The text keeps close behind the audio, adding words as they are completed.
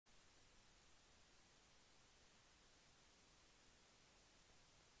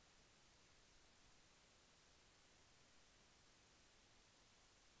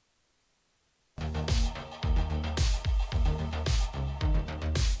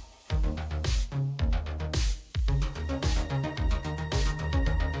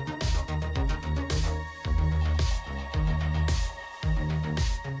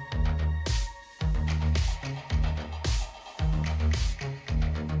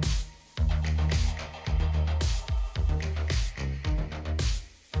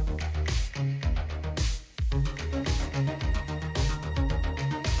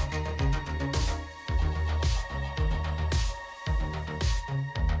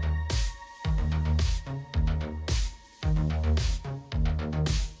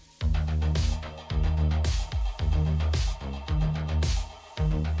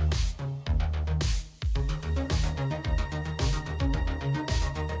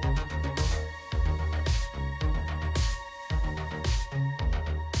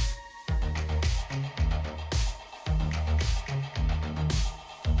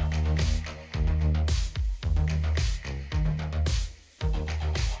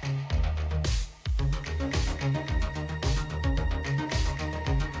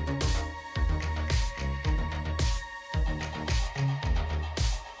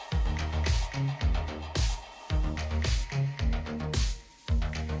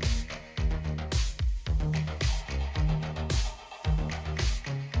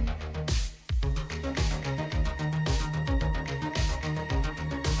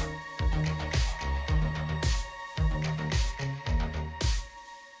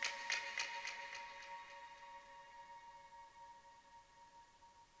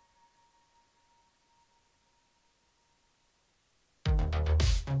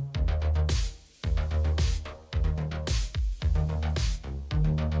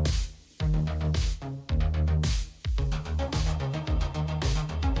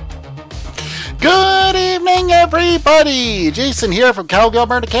everybody! Jason here from Calgary,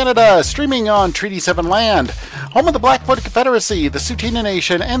 Alberta, Canada, streaming on Treaty 7 land, home of the Blackfoot Confederacy, the Tsuu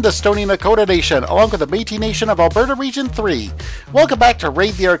Nation, and the Stoney Nakoda Nation, along with the Métis Nation of Alberta Region 3. Welcome back to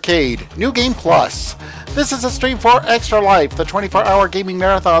Raid the Arcade, New Game Plus. This is a stream for Extra Life, the 24-hour gaming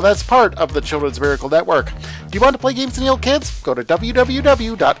marathon that's part of the Children's Miracle Network. Do you want to play games with the kids? Go to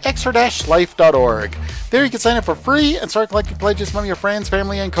www.extra-life.org. There you can sign up for free and start collecting pledges from your friends,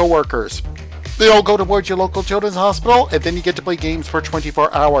 family, and co-workers. They all go towards your local children's hospital, and then you get to play games for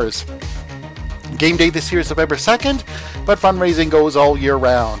 24 hours. Game day this year is November 2nd, but fundraising goes all year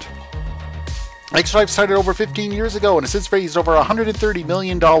round. Extra Life started over 15 years ago and has since raised over $130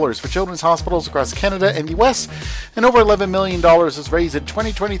 million for children's hospitals across Canada and the US, and over $11 million was raised in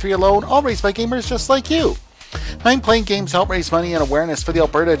 2023 alone, all raised by gamers just like you. I'm playing games to help raise money and awareness for the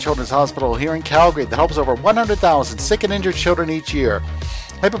Alberta Children's Hospital here in Calgary that helps over 100,000 sick and injured children each year.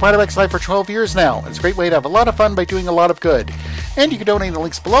 I've been part of Extra Life for 12 years now, and it's a great way to have a lot of fun by doing a lot of good. And you can donate in the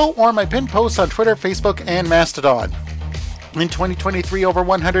links below or on my pinned posts on Twitter, Facebook, and Mastodon. In 2023, over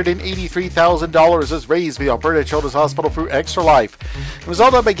 $183,000 was raised for the Alberta Children's Hospital through Extra Life. It was all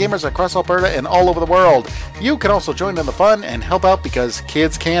done by gamers across Alberta and all over the world. You can also join in the fun and help out because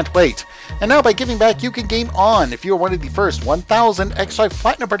kids can't wait. And now by giving back, you can game on. If you are one of the first 1,000 Extra Life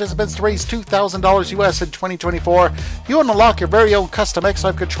Platinum participants to raise $2,000 US in 2024, you will unlock your very own custom Extra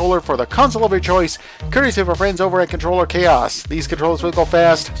Life controller for the console of your choice, courtesy of our friends over at Controller Chaos. These controllers will go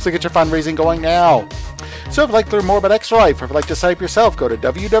fast, so get your fundraising going now. So if you'd like to learn more about Extra Life, or if you'd like to sign up yourself, go to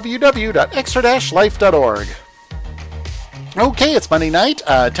www.extra-life.org. Okay, it's Monday night,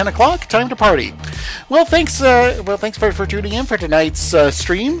 10 o'clock, time to party. Well, thanks for tuning in for tonight's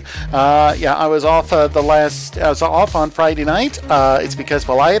stream. I was off off on Friday night. It's because,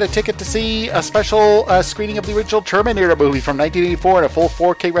 well, I had a ticket to see a special screening of the original Terminator movie from 1984 in a full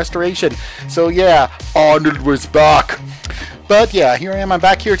 4K restoration. So yeah, Arnold was back. But yeah, here I am, I'm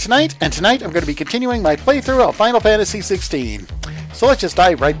back here tonight, and tonight I'm going to be continuing my playthrough of Final Fantasy XVI. So let's just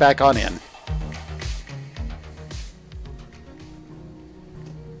dive right back on in.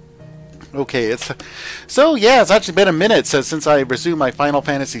 Okay, it's actually been a minute since I resumed my Final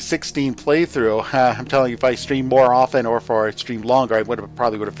Fantasy XVI playthrough. I'm telling you, if I stream more often or if I streamed longer, I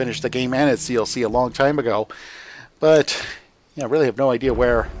probably would have finished the game and its DLC a long time ago. But yeah, I really have no idea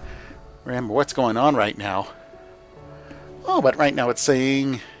where I am or what's going on right now. Oh, but right now it's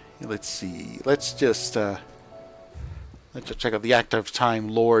saying, let's see, let's just check out the active time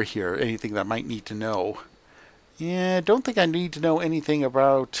lore here. Anything that I might need to know. Yeah, don't think I need to know anything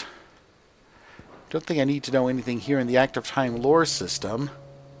about. Don't think I need to know anything here in the active time lore system.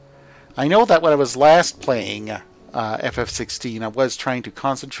 I know that when I was last playing FF16, I was trying to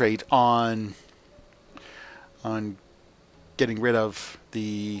concentrate on getting rid of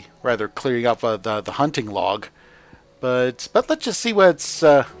clearing up the hunting log. But let's just see what's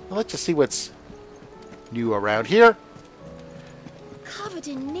new around here. Covered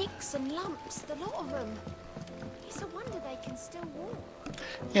in nicks and lumps, the lot of them. It's a wonder they can still walk.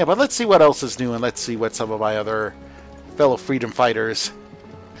 Yeah, but let's see what else is new, and let's see what some of my other fellow freedom fighters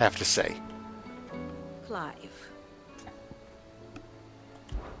have to say. Clive,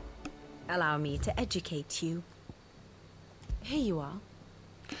 allow me to educate you. Here you are.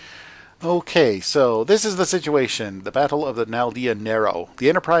 Okay, so this is the situation. The Battle of the Naldea Narrow. The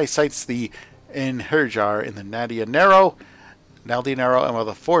Enterprise sights the Enherjar in the Naldea Narrow, and while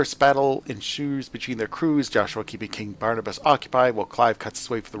the forced battle ensues between their crews, Joshua keeping King Barnabas occupied, while Clive cuts his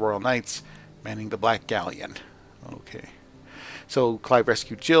way for the Royal Knights, manning the Black Galleon. Okay. So Clive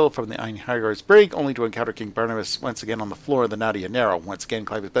rescued Jill from the Einherjar's brig, only to encounter King Barnabas once again on the floor of the Naldea Narrow. Once again,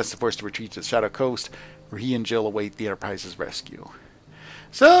 Clive is best forced to retreat to the Shadow Coast, where he and Jill await the Enterprise's rescue.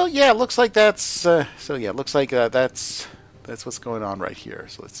 So yeah, looks like that's that's what's going on right here.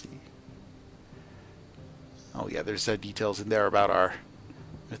 So let's see. Oh yeah, there's details in there about our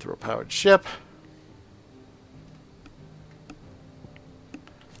mithril-powered ship.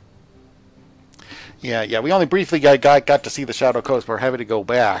 Yeah, we only briefly got to see the Shadow Coast, but we're having to go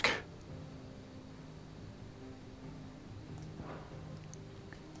back.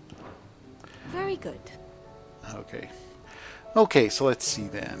 Very good. Okay, so let's see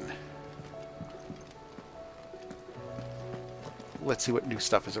then. Let's see what new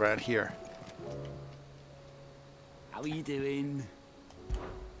stuff is around here. How are you doing?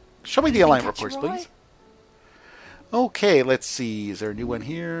 Show me the alignment reports, please. Okay, let's see. Is there a new one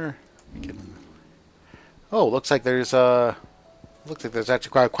here? Oh, looks like there's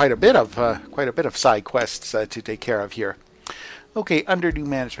actually quite a bit of side quests to take care of here. Okay, under new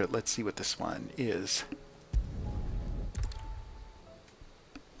management, let's see what this one is.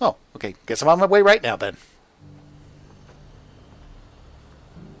 Oh, okay. Guess I'm on my way right now then.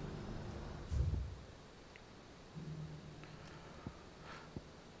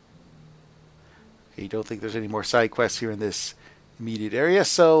 Okay, don't think there's any more side quests here in this immediate area,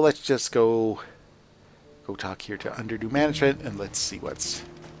 so let's just go talk here to Underdo Management, and let's see what's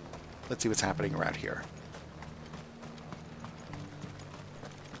happening around here.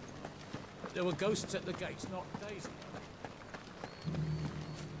 There were ghosts at the gates, not Daisy.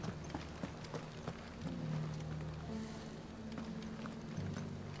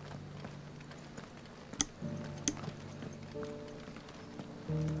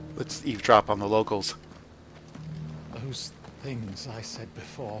 Let's eavesdrop on the locals. Those things I said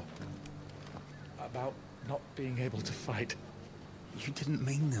before about not being able to fight. You didn't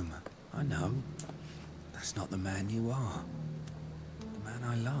mean them. I know. That's not the man you are. The man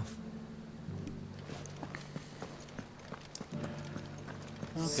I love.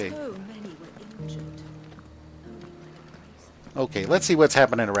 Okay. So many were injured. Okay, let's see what's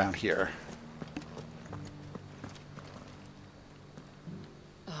happening around here.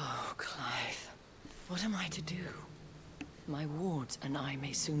 Oh, Clive. What am I to do? My wards and I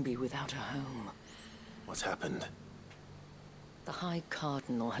may soon be without a home. What's happened? The High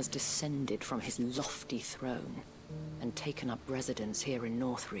Cardinal has descended from his lofty throne and taken up residence here in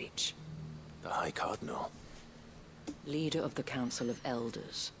Northreach. The High Cardinal? Leader of the Council of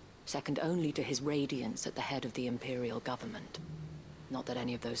Elders, second only to his Radiance at the head of the Imperial government. Not that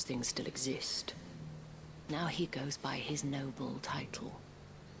any of those things still exist. Now he goes by his noble title,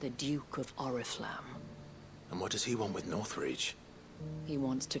 the Duke of Oriflamme. And what does he want with Northreach? He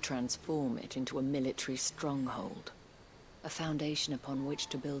wants to transform it into a military stronghold, a foundation upon which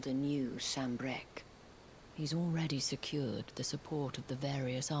to build a new Sambrec. He's already secured the support of the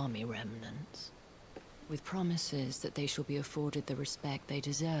various army remnants, with promises that they shall be afforded the respect they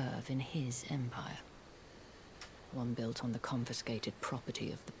deserve in his empire. One built on the confiscated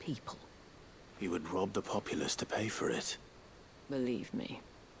property of the people. He would rob the populace to pay for it. Believe me,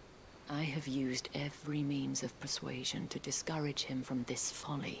 I have used every means of persuasion to discourage him from this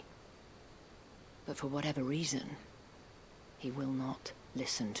folly. But for whatever reason, he will not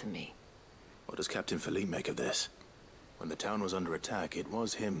listen to me. What does Captain Philippe make of this? When the town was under attack, it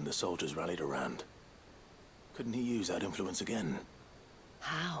was him the soldiers rallied around. Couldn't he use that influence again?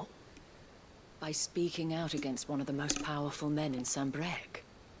 How? By speaking out against one of the most powerful men in Sambrec.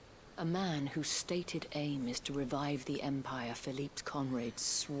 A man whose stated aim is to revive the empire Philippe's comrades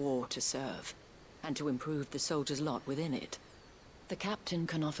swore to serve, and to improve the soldiers' lot within it. The captain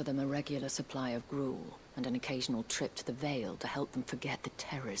can offer them a regular supply of gruel, and an occasional trip to the Vale to help them forget the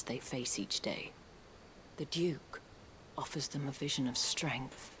terrors they face each day. The Duke offers them a vision of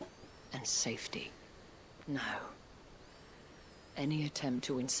strength and safety. No. Any attempt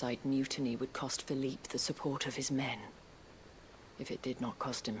to incite mutiny would cost Philippe the support of his men, if it did not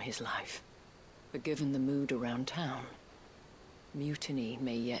cost him his life. But given the mood around town, mutiny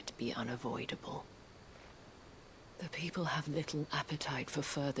may yet be unavoidable. The people have little appetite for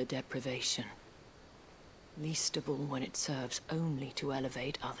further deprivation, least of all when it serves only to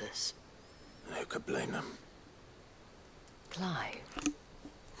elevate others. And who could blame them? Clive,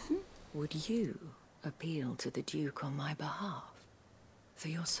 would you appeal to the Duke on my behalf? For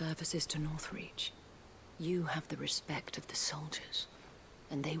your services to Northreach, you have the respect of the soldiers,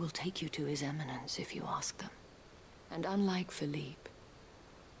 and they will take you to His Eminence if you ask them. And unlike Philippe,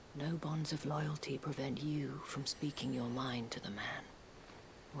 no bonds of loyalty prevent you from speaking your mind to the man.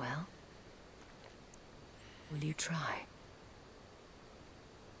 Well, will you try?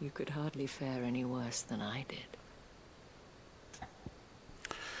 You could hardly fare any worse than I did.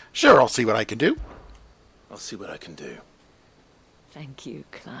 Sure, I'll see what I can do. I'll see what I can do. Thank you,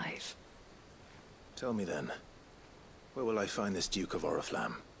 Clive. Tell me then, where will I find this Duke of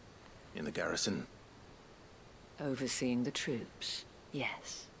Oriflamme? In the garrison? Overseeing the troops,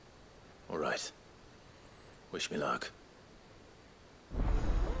 yes. All right. Wish me luck.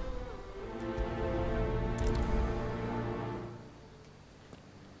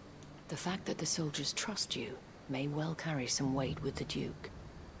 The fact that the soldiers trust you may well carry some weight with the Duke.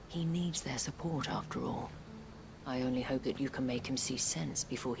 He needs their support after all. I only hope that you can make him see sense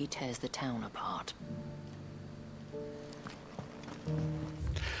before he tears the town apart.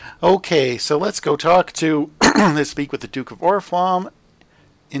 Okay, so let's go talk to... let's speak with the Duke of Oriflamme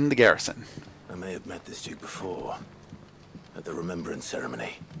in the garrison. I may have met this Duke before, at the Remembrance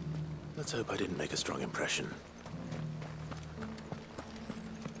Ceremony. Let's hope I didn't make a strong impression.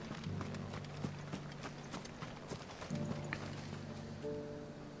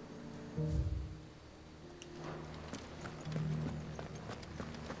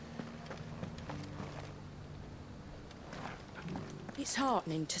 It's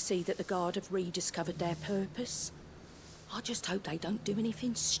heartening to see that the Guard have rediscovered their purpose. I just hope they don't do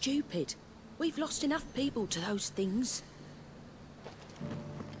anything stupid, We've lost enough people to those things.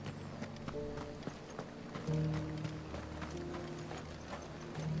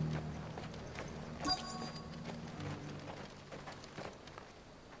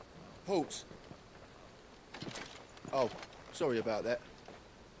 Halt! Oh, sorry about that.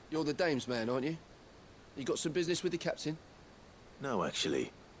 You're the dame's man, aren't you? You got some business with the captain? No,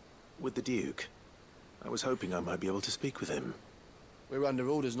 actually. With the Duke. I was hoping I might be able to speak with him. We're under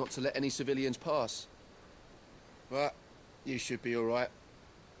orders not to let any civilians pass. But you should be all right.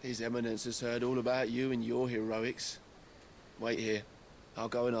 His Eminence has heard all about you and your heroics. Wait here. I'll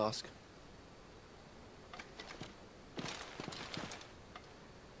go and ask.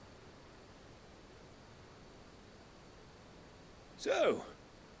 So,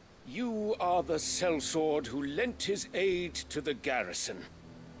 you are the sellsword who lent his aid to the garrison.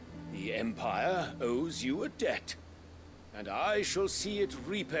 The Empire owes you a debt, and I shall see it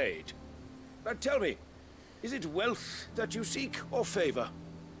repaid. But tell me, is it wealth that you seek, or favor?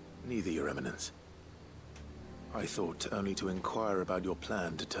 Neither, Your Eminence. I thought only to inquire about your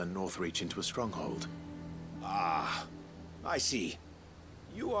plan to turn Northreach into a stronghold. Ah, I see.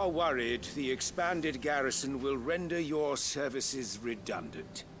 You are worried the expanded garrison will render your services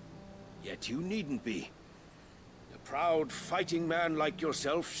redundant. Yet you needn't be. A proud fighting man like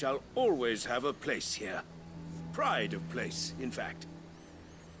yourself shall always have a place here. Pride of place, in fact.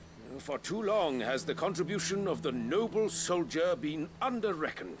 For too long has the contribution of the noble soldier been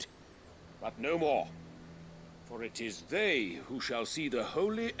under-reckoned. But no more. For it is they who shall see the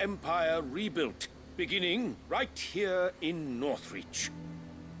Holy Empire rebuilt, beginning right here in Northreach.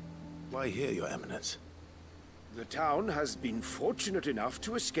 Why here, Your Eminence? The town has been fortunate enough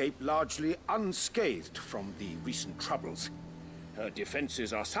to escape largely unscathed from the recent troubles. Her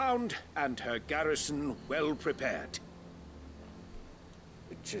defenses are sound, and her garrison well prepared.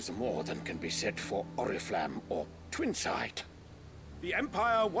 Which is more than can be said for Oriflamme or Twinside. The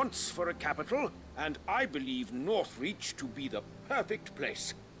Empire wants for a capital, and I believe Northreach to be the perfect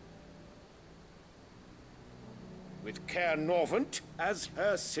place. With Caer Norvent as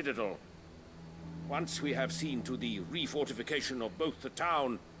her citadel. Once we have seen to the refortification of both the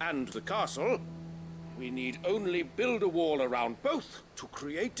town and the castle, we need only build a wall around both to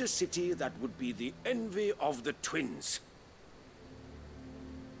create a city that would be the envy of the twins.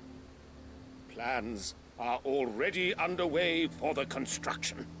 Plans are already underway for the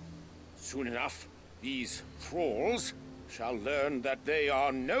construction. Soon enough, these thralls shall learn that they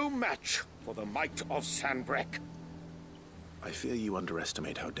are no match for the might of Sanbreque. I fear you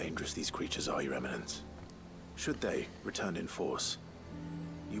underestimate how dangerous these creatures are, Your Eminence. Should they return in force,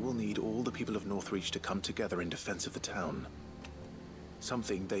 you will need all the people of Northreach to come together in defense of the town.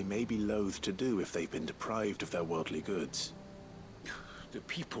 Something they may be loath to do if they've been deprived of their worldly goods. The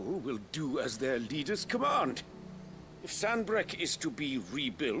people will do as their leaders command. If Sanbreque is to be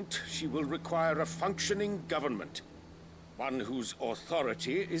rebuilt, she will require a functioning government. One whose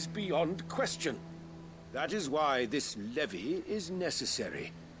authority is beyond question. That is why this levy is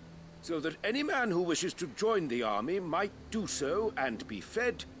necessary. So that any man who wishes to join the army might do so and be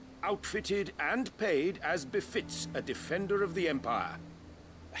fed, outfitted, and paid as befits a defender of the Empire.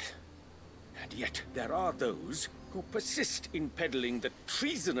 And yet there are those who persist in peddling the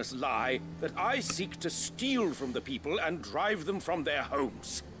treasonous lie that I seek to steal from the people and drive them from their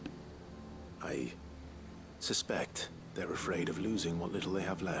homes. I suspect they're afraid of losing what little they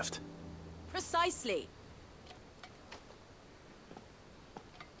have left. Precisely.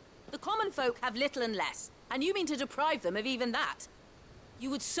 The common folk have little and less, and you mean to deprive them of even that. You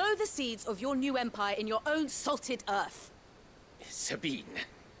would sow the seeds of your new empire in your own salted earth. Sabine,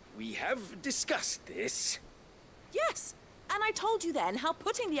 we have discussed this. Yes, and I told you then how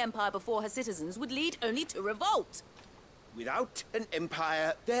putting the empire before her citizens would lead only to revolt. Without an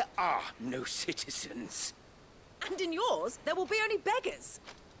empire, there are no citizens. And in yours, there will be only beggars.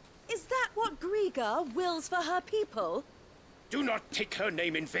 Is that what Griga wills for her people? Do not take her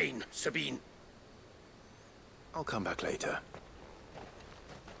name in vain, Sabine. I'll come back later.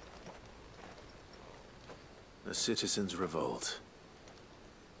 The citizens revolt.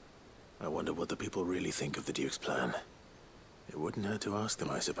 I wonder what the people really think of the Duke's plan. It wouldn't hurt to ask them,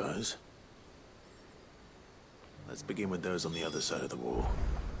 I suppose. Let's begin with those on the other side of the wall.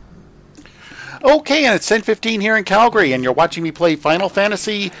 Okay, and it's 10:15 here in Calgary, and you're watching me play Final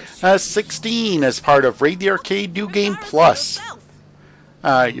Fantasy XVI as part of Raid the Arcade New Game Plus.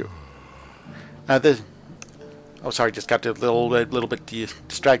 Oh, sorry, just got a little bit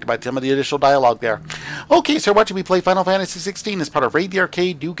distracted by some of the additional dialogue there. Okay, so watching me play Final Fantasy XVI as part of Raid the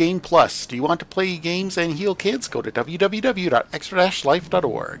Arcade New Game Plus. Do you want to play games and heal kids? Go to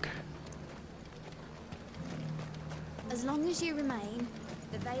www.extra-life.org. As long as you remain,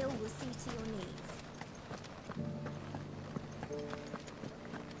 the Veil will see to your needs.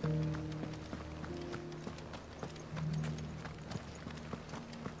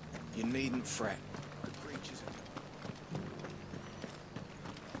 You needn't fret. The creatures...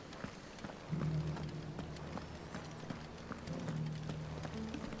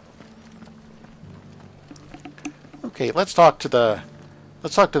 Okay, let's talk to the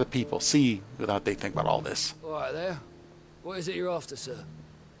people. See what they think about all this. All right there. What is it you're after, sir?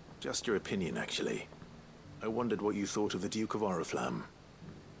 Just your opinion, actually. I wondered what you thought of the Duke of Oriflamme.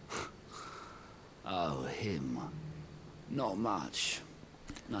 Oh, him. Not much.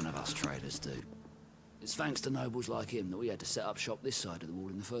 None of us traders do. It's thanks to nobles like him that we had to set up shop this side of the wall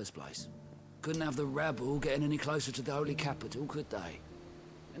in the first place. Couldn't have the rabble getting any closer to the holy capital, could they?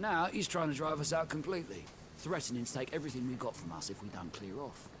 And now he's trying to drive us out completely, threatening to take everything we got from us if we don't clear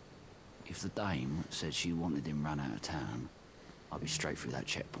off. If the dame said she wanted him run out of town, I'd be straight through that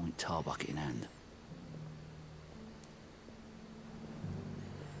checkpoint, tar bucket in hand.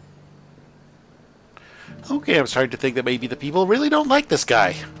 Okay, I'm starting to think that maybe the people really don't like this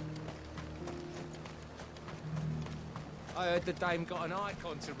guy. I heard the dame got an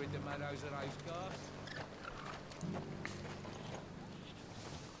icon to rid the meadows of those guards.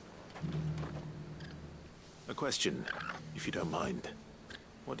 A question, if you don't mind.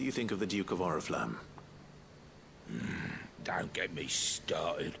 What do you think of the Duke of Oriflamme? Don't get me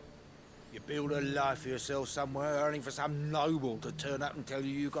started. You build a life for yourself somewhere, only for some noble to turn up and tell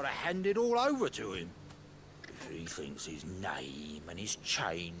you you've got to hand it all over to him. If he thinks his name and his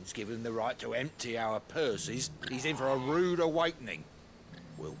chains give him the right to empty our purses, he's in for a rude awakening.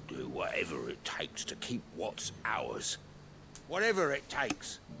 We'll do whatever it takes to keep what's ours. Whatever it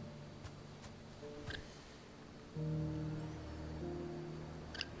takes.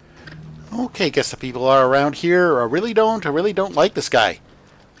 Okay, guess the people are around here really don't like this guy.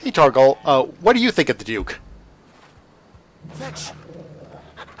 Hey, Targal, what do you think of the Duke? Fetch.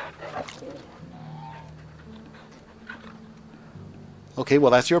 Okay,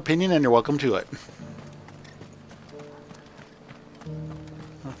 well, that's your opinion, and you're welcome to it.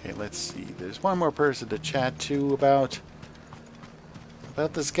 Okay, let's see. There's one more person to chat to about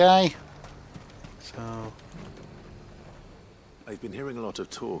this guy. So... I've been hearing a lot of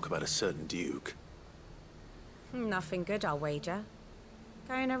talk about a certain Duke. Nothing good, I'll wager.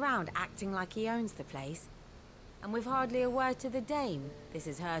 Going around acting like he owns the place. And with hardly a word to the dame. This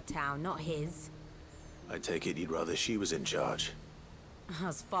is her town, not his. I take it you'd rather she was in charge.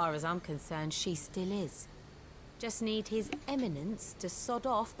 As far as I'm concerned, she still is. Just need his eminence to sod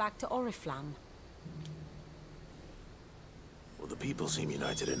off back to Oriflamme. Well, the people seem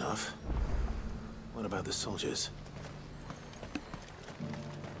united enough. What about the soldiers?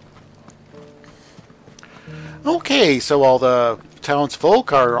 Okay, so all the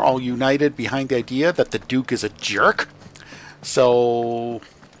townsfolk are all united behind the idea that the Duke is a jerk. So,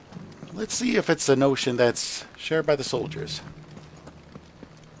 let's see if it's a notion that's shared by the soldiers.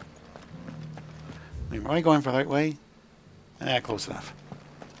 Am I going for the right way? Close enough.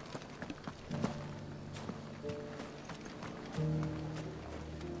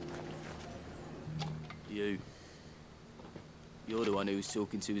 You're the one who was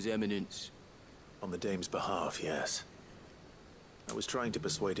talking to His Eminence. On the dame's behalf, yes. I was trying to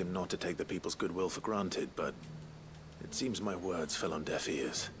persuade him not to take the people's goodwill for granted, but it seems my words fell on deaf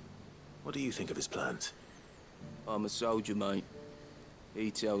ears. What do you think of his plans? I'm a soldier, mate. He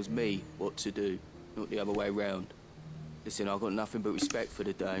tells me what to do, not the other way round. Listen, I've got nothing but respect for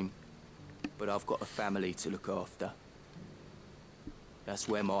the dame, but I've got a family to look after. That's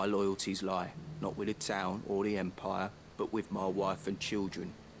where my loyalties lie, not with the town or the Empire, but with my wife and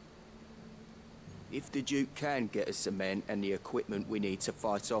children. If the Duke can get us the men and the equipment we need to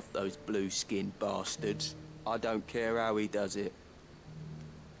fight off those blue-skinned bastards, I don't care how he does it.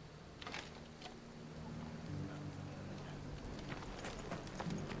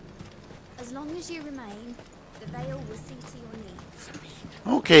 As long as you remain, the Veil will see to your needs.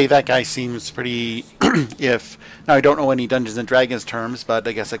 Okay, that guy seems pretty... Now, I don't know any Dungeons & Dragons terms, but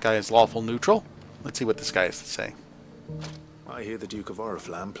I guess that guy is lawful neutral. Let's see what this guy has to say. I hear the Duke of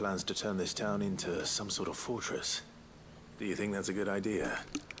Oriflamme plans to turn this town into some sort of fortress. Do you think that's a good idea?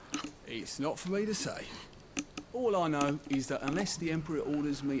 It's not for me to say. All I know is that unless the Emperor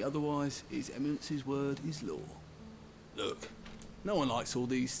orders me otherwise, His Eminence's word is law. Look, no one likes all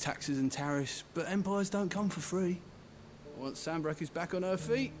these taxes and tariffs, but empires don't come for free. Once Sanbreque is back on her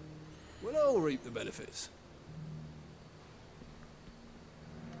feet, we'll all reap the benefits.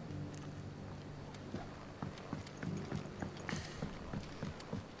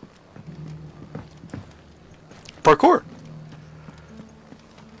 Parkour.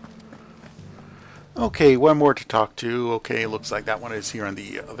 Okay, one more to talk to. Okay, looks like that one is here on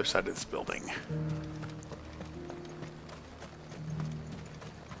the other side of this building.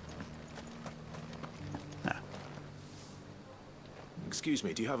 Excuse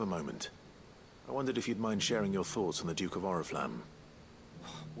me, do you have a moment? I wondered if you'd mind sharing your thoughts on the Duke of Oriflamme.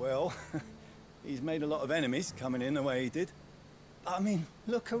 Well, he's made a lot of enemies coming in the way he did. I mean,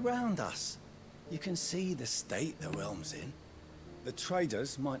 look around us. You can see the state the realm's in. The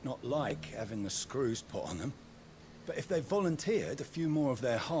traders might not like having the screws put on them, but if they volunteered a few more of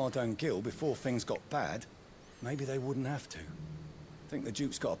their hard-earned gil before things got bad, maybe they wouldn't have to. I think the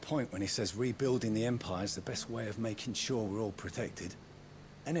Duke's got a point when he says rebuilding the Empire is the best way of making sure we're all protected.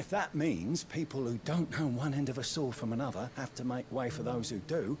 And if that means people who don't know one end of a sword from another have to make way for those who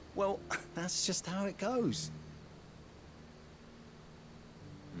do, well, that's just how it goes.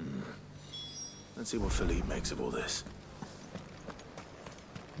 Let's see what Philippe makes of all this.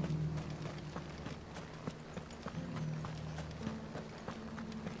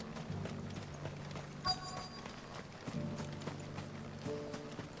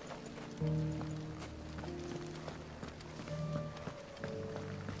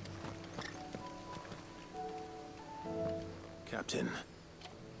 Captain,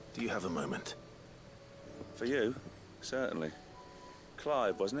 do you have a moment? For you? Certainly.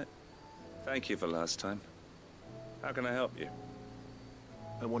 Clive, wasn't it? Thank you for last time. How can I help you?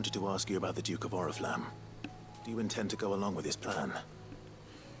 I wanted to ask you about the Duke of Oriflamme. Do you intend to go along with his plan?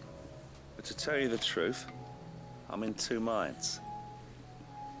 But to tell you the truth, I'm in two minds.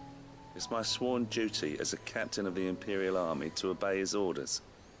 It's my sworn duty as a captain of the Imperial Army to obey his orders.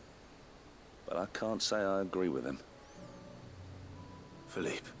 But I can't say I agree with him.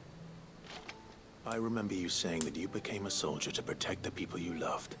 Philippe, I remember you saying that you became a soldier to protect the people you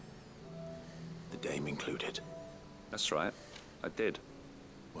loved. The Dame included. That's right. I did.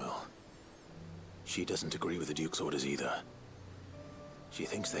 Well, she doesn't agree with the Duke's orders either. She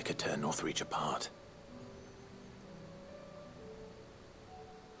thinks they could tear Northreach apart.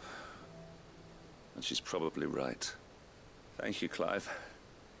 And she's probably right. Thank you, Clive.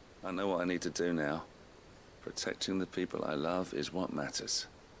 I know what I need to do now. Protecting the people I love is what matters.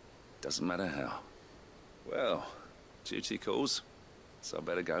 Doesn't matter how. Well, duty calls, so I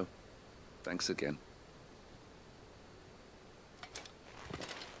better go. Thanks again.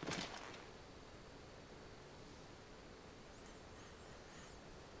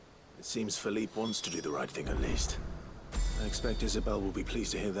 It seems Philippe wants to do the right thing at least. I expect Isabel will be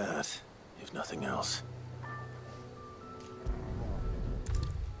pleased to hear that, if nothing else.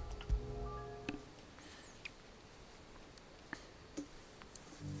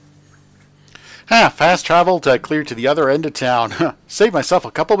 Fast travel to clear to the other end of town. Save myself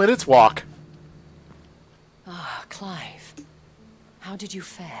a couple minutes walk. Ah, Clive. How did you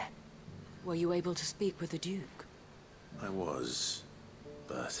fare? Were you able to speak with the Duke? I was,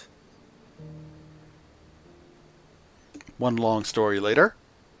 but... One long story later.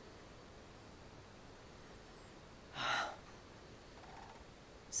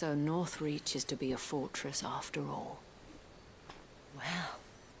 So Northreach is to be a fortress after all. Well,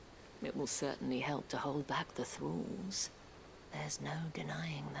 it will certainly help to hold back the thralls. There's no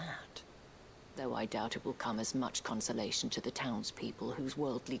denying that. Though I doubt it will come as much consolation to the townspeople whose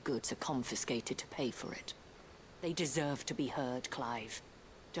worldly goods are confiscated to pay for it. They deserve to be heard, Clive.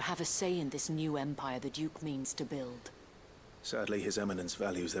 To have a say in this new empire the Duke means to build. Sadly, His Eminence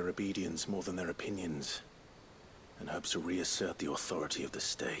values their obedience more than their opinions, and hopes to reassert the authority of the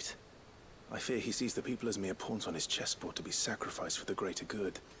state. I fear he sees the people as mere pawns on his chessboard to be sacrificed for the greater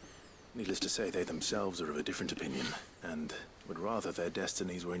good. Needless to say, they themselves are of a different opinion, and would rather their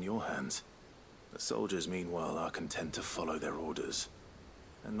destinies were in your hands. The soldiers, meanwhile, are content to follow their orders.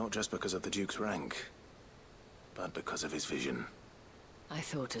 And not just because of the Duke's rank, but because of his vision. I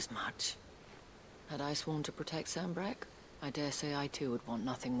thought as much. Had I sworn to protect Sanbreque, I dare say I too would want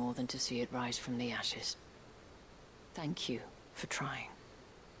nothing more than to see it rise from the ashes. Thank you for trying.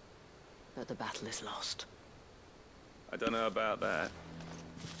 But the battle is lost. I don't know about that.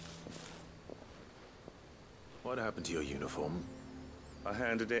 What happened to your uniform? I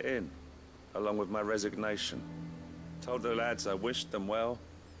handed it in, along with my resignation. Told the lads I wished them well,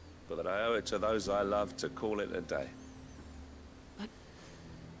 but that I owe it to those I love to call it a day. But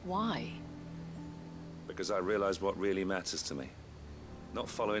why? Because I realized what really matters to me. Not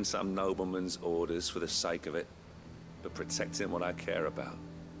following some nobleman's orders for the sake of it, but protecting what I care about.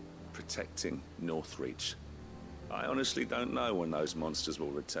 Protecting Northreach. I honestly don't know when those monsters will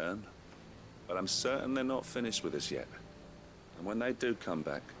return, but I'm certain they're not finished with us yet. And when they do come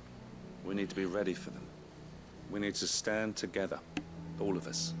back, we need to be ready for them. We need to stand together, all of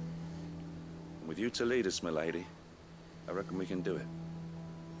us. With you to lead us, milady, I reckon we can do it.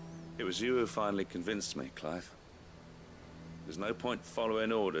 It was you who finally convinced me, Clive. There's no point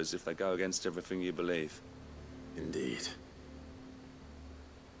following orders if they go against everything you believe. Indeed.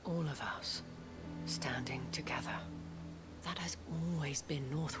 All of us, standing together. That has always been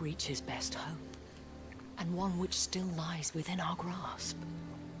Northreach's best hope, and one which still lies within our grasp.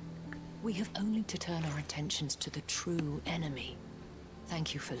 We have only to turn our attentions to the true enemy.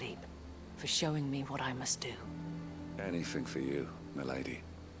 Thank you, Philippe, for showing me what I must do. Anything for you, milady.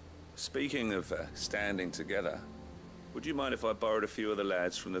 Speaking of standing together, would you mind if I borrowed a few of the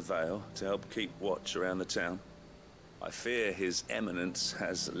lads from the Vale to help keep watch around the town? I fear His Eminence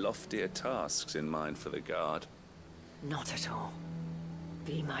has loftier tasks in mind for the guard. Not at all.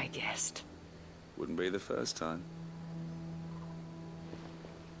 Be my guest. Wouldn't be the first time.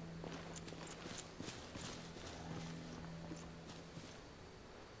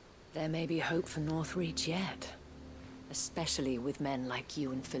 There may be hope for Northreach yet. Especially with men like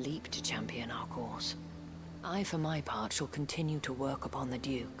you and Philippe to champion our cause. I, for my part, shall continue to work upon the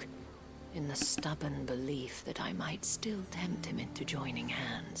Duke, in the stubborn belief that I might still tempt him into joining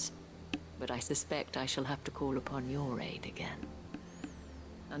hands. But I suspect I shall have to call upon your aid again.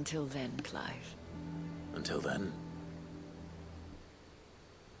 Until then, Clive. Until then.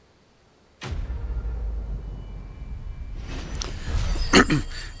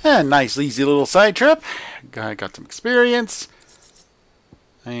 And nice, easy little side trip. Got some experience.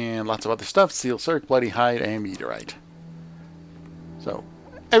 And lots of other stuff. Seal Cirque, Bloody Hide, and Meteorite. So,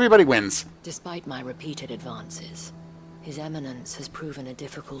 everybody wins. Despite my repeated advances, His Eminence has proven a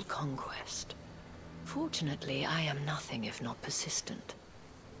difficult conquest. Fortunately, I am nothing if not persistent.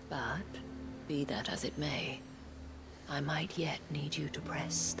 But, be that as it may, I might yet need you to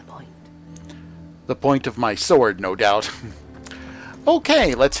press the point. The point of my sword, no doubt.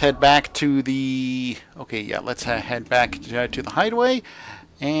 Okay, let's head back to the... Okay, yeah, let's head back to the hideaway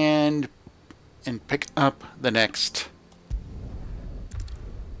and pick up the next...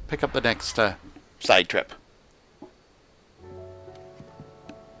 side trip.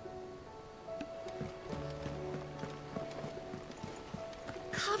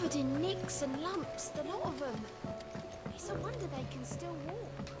 Covered in nicks and lumps, the lot of them. It's a wonder they can still walk.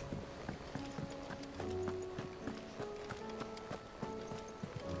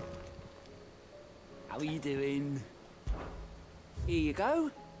 How are you doing? Here you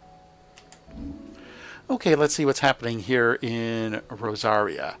go. Okay, let's see what's happening here in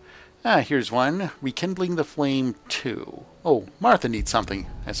Rosaria. Here's one. Rekindling the Flame 2. Oh, Martha needs something.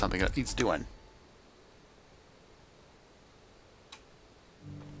 Has something that needs doing.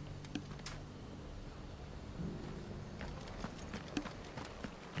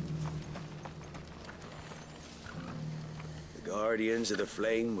 The Guardians of the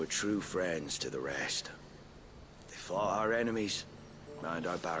Flame were true friends to the rest. They fought our enemies, manned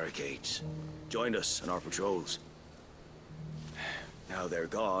our barricades, joined us on our patrols. Now they're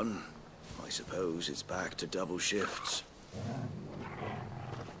gone, I suppose it's back to double shifts.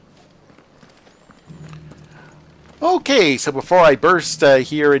 Okay, so before I burst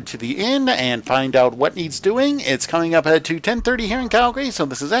here into the inn and find out what needs doing, it's coming up to 10:30 here in Calgary, so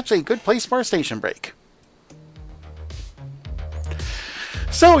this is actually a good place for a station break.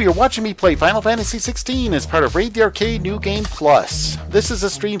 So, you're watching me play Final Fantasy XVI as part of Raid the Arcade New Game Plus. This is a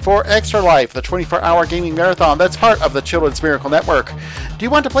stream for Extra Life, the 24-hour gaming marathon that's part of the Children's Miracle Network. Do you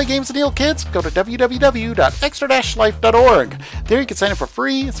want to play games with Neil Kids? Go to www.extra-life.org. There you can sign up for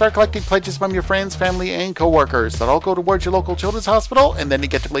free and start collecting pledges from your friends, family, and co-workers. That all go towards your local children's hospital, and then you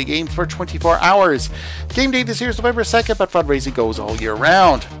get to play games for 24 hours. Game day this year is November 2nd, but fundraising goes all year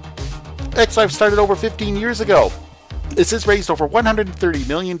round. Extra Life started over 15 years ago. This has raised over $130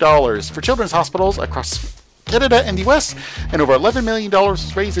 million for children's hospitals across Canada and the US, and over $11 million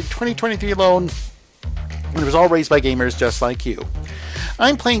was raised in 2023 alone, and it was all raised by gamers just like you.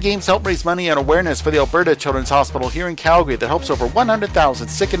 I'm playing games to help raise money and awareness for the Alberta Children's Hospital here in Calgary that helps over 100,000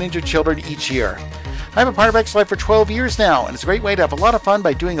 sick and injured children each year. I've been part of Extra Life for 12 years now, and it's a great way to have a lot of fun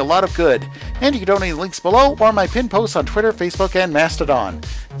by doing a lot of good. And you can donate in the links below or my pinned posts on Twitter, Facebook, and Mastodon.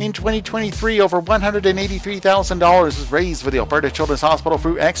 In 2023, over $183,000 was raised for the Alberta Children's Hospital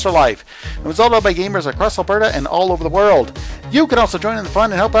through Extra Life. It was all done by gamers across Alberta and all over the world. You can also join in the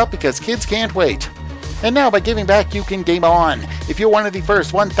fun and help out because kids can't wait. And now, by giving back, you can game on. If you're one of the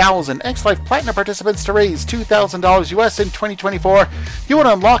first 1,000 X-Life Platinum participants to raise $2,000 US in 2024, you will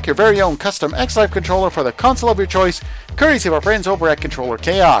unlock your very own custom X-Life controller for the console of your choice, courtesy of our friends over at Controller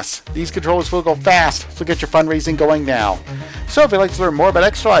Chaos. These controllers will go fast, so get your fundraising going now. So if you'd like to learn more about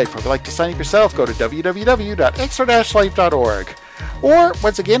X-Life, or if you'd like to sign up yourself, go to www.extra-life.org. Or,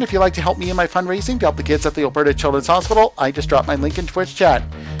 once again, if you'd like to help me in my fundraising to help the kids at the Alberta Children's Hospital, I just dropped my link in Twitch chat.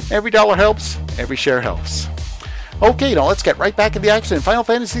 Every dollar helps, every share helps. Okay, now let's get right back in the action in Final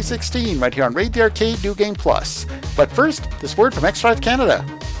Fantasy XVI, right here on Raid the Arcade New Game Plus. But first, this word from Extra Life Canada.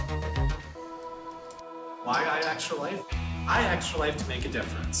 Why I Extra Life? I Extra Life to make a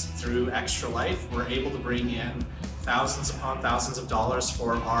difference. Through Extra Life, we're able to bring in thousands upon thousands of dollars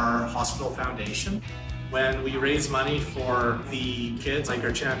for our hospital foundation. When we raise money for the kids, like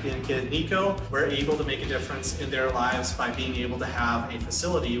our champion kid Nico, we're able to make a difference in their lives by being able to have a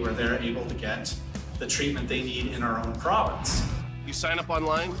facility where they're able to get the treatment they need in our own province. You sign up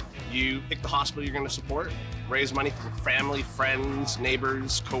online, you pick the hospital you're going to support, raise money for family, friends,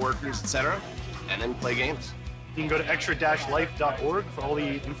 neighbors, coworkers, etc., and then play games. You can go to extra-life.org for all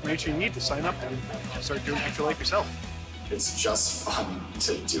the information you need to sign up and start doing Extra Life yourself. It's just fun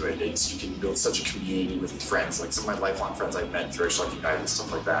to do it. You can build such a community with friends, like some of my lifelong friends I've met through Extra Life United and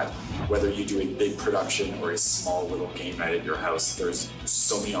stuff like that. Whether you do a big production or a small little game night at your house, there's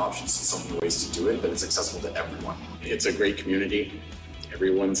so many options and so many ways to do it that it's accessible to everyone. It's a great community.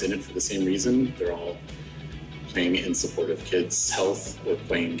 Everyone's in it for the same reason. They're all playing in support of kids' health or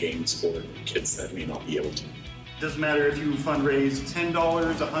playing games for kids that may not be able to. Doesn't matter if you fundraise $10,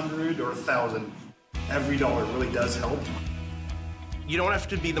 $100, or $1,000. Every dollar really does help. You don't have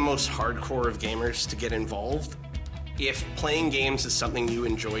to be the most hardcore of gamers to get involved. If playing games is something you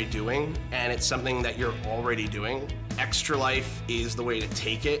enjoy doing, and it's something that you're already doing, Extra Life is the way to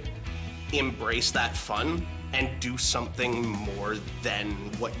take it, embrace that fun, and do something more than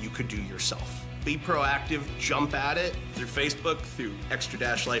what you could do yourself. Be proactive, jump at it through Facebook, through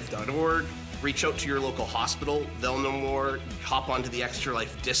extra-life.org. Reach out to your local hospital, they'll know more. Hop onto the Extra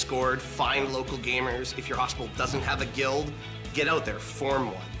Life Discord, find local gamers. If your hospital doesn't have a guild, get out there,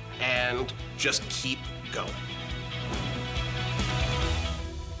 form one, and just keep going.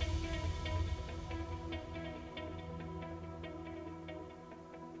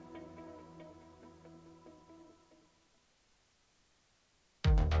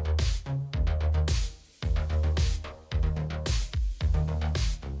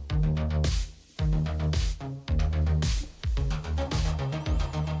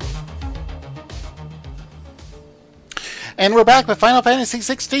 And we're back with Final Fantasy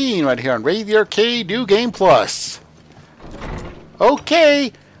XVI right here on Raid the Arcade New Game Plus.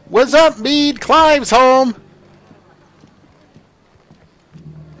 Okay, what's up, Mead? Clive's home.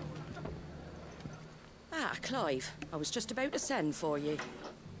 Ah, Clive, I was just about to send for you.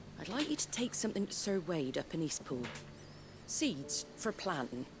 I'd like you to take something to Sir Wade up in Eastpool. Seeds for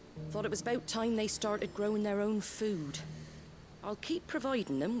planting. Thought it was about time they started growing their own food. I'll keep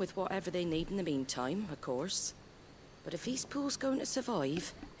providing them with whatever they need in the meantime, of course. But if Eastpool's going to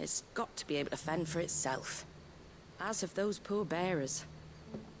survive, it's got to be able to fend for itself. As have those poor bearers.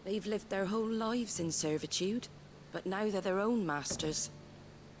 They've lived their whole lives in servitude, but now they're their own masters.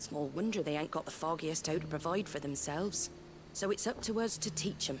 Small wonder they ain't got the foggiest how to provide for themselves. So it's up to us to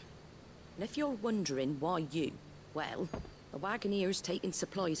teach them. And if you're wondering why you, well, the wagoneers taking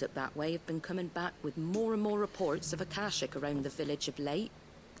supplies up that way have been coming back with more and more reports of Akashic around the village of late.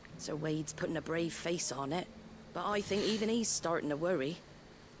 Sir Wade's putting a brave face on it. But I think even he's starting to worry.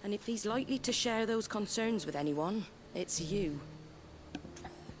 And if he's likely to share those concerns with anyone, it's you.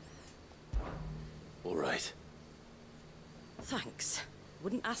 All right. Thanks.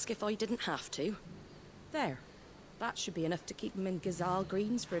 Wouldn't ask if I didn't have to. There. That should be enough to keep him in Gazal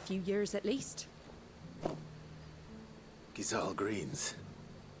Greens for a few years at least. Gazal Greens.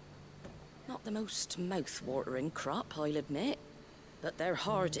 Not the most mouth-watering crop, I'll admit. But they're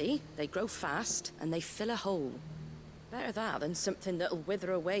hardy, they grow fast, and they fill a hole. Better that than something that'll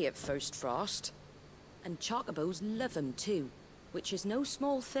wither away at first frost. And chocobos love 'em too, which is no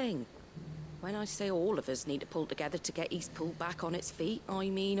small thing. When I say all of us need to pull together to get Eastpool back on its feet,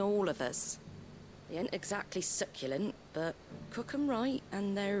 I mean all of us. They ain't exactly succulent, but cook 'em right,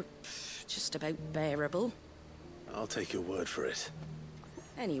 and they're just about bearable. I'll take your word for it.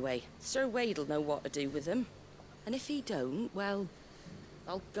 Anyway, Sir Wade'll know what to do with them. And if he don't, well,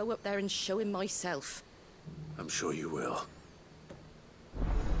 I'll go up there and show him myself. I'm sure you will.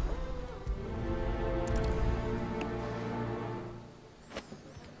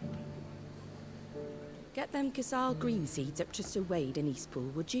 Get them Gazal green seeds up to Sir Wade in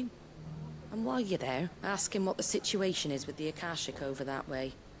Eastpool, would you? And while you're there, ask him what the situation is with the Akashic over that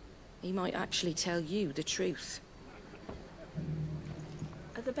way. He might actually tell you the truth.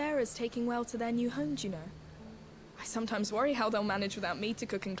 Are the bearers taking well to their new homes, you know? I sometimes worry how they'll manage without me to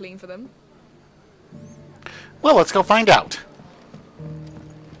cook and clean for them. Well, let's go find out.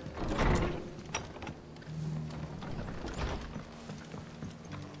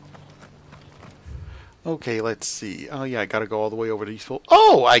 Okay, let's see. Oh yeah, I gotta go all the way over to Eastpool.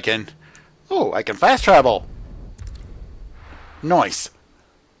 Oh, I can fast travel. Nice.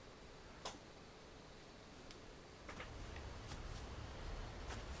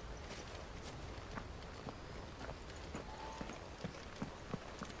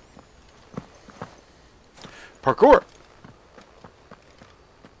 Parkour.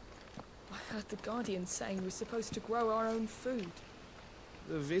 I heard the Guardian saying we're supposed to grow our own food.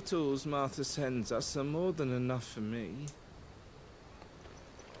 The victuals Martha sends us are more than enough for me.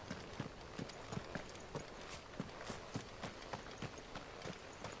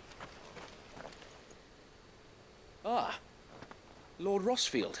 Ah, Lord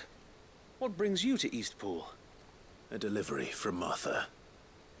Rossfield. What brings you to Eastpool? A delivery from Martha.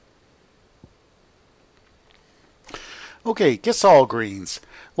 Okay, Gisal greens.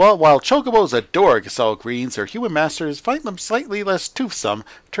 Well, while chocobos adore Gisal greens, their human masters find them slightly less toothsome,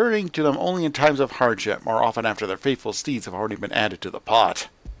 turning to them only in times of hardship, more often after their faithful steeds have already been added to the pot.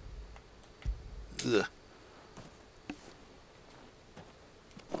 Ugh.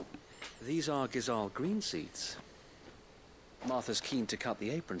 These are Gisal green seeds. Martha's keen to cut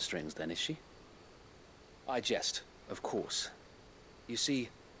the apron strings, then, is she? I jest, of course. You see,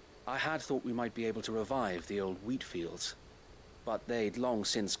 I had thought we might be able to revive the old wheat fields, but they'd long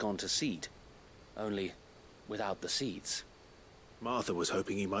since gone to seed, only without the seeds. Martha was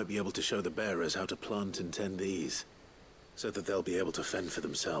hoping he might be able to show the bearers how to plant and tend these, so that they'll be able to fend for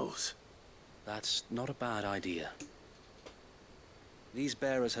themselves. That's not a bad idea. These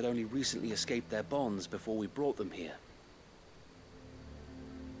bearers had only recently escaped their bonds before we brought them here.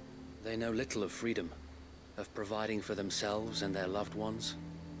 They know little of freedom, of providing for themselves and their loved ones.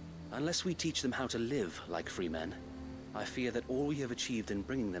 Unless we teach them how to live like free men, I fear that all we have achieved in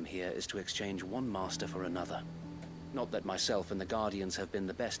bringing them here is to exchange one master for another. Not that myself and the Guardians have been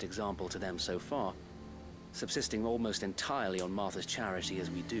the best example to them so far, subsisting almost entirely on Martha's charity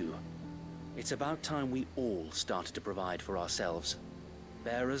as we do. It's about time we all started to provide for ourselves,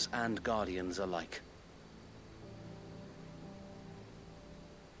 bearers and Guardians alike.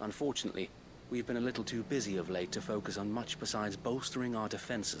 Unfortunately, we've been a little too busy of late to focus on much besides bolstering our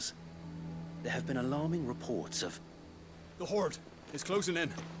defenses. There have been alarming reports of... The Horde is closing in.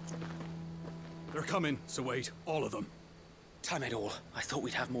 They're coming, so wait, all of them. Damn it all, I thought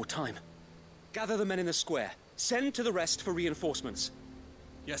we'd have more time. Gather the men in the square. Send to the rest for reinforcements.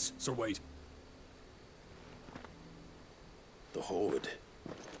 Yes, Sir Wade. The Horde.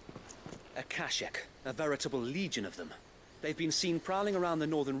 A Kashek, a veritable legion of them. They've been seen prowling around the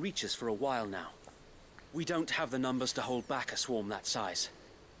northern reaches for a while now. We don't have the numbers to hold back a swarm that size.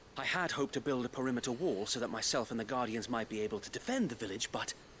 I had hoped to build a perimeter wall so that myself and the Guardians might be able to defend the village,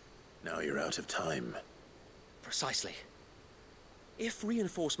 but... Now you're out of time. Precisely. If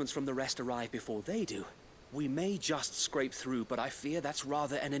reinforcements from the rest arrive before they do, we may just scrape through, but I fear that's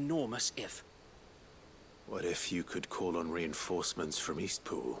rather an enormous if. What if you could call on reinforcements from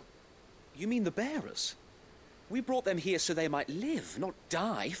Eastpool? You mean the bearers? We brought them here so they might live, not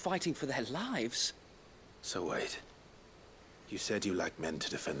die, fighting for their lives. So wait. You said you lacked men to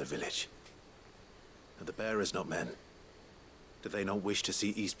defend the village. Are the bearers not men? Do they not wish to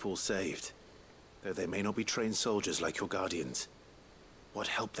see Eastpool saved? Though they may not be trained soldiers like your Guardians, what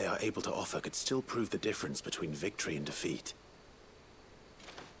help they are able to offer could still prove the difference between victory and defeat.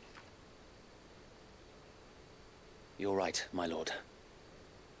 You're right, my lord.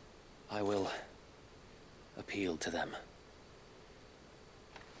 I will appeal to them.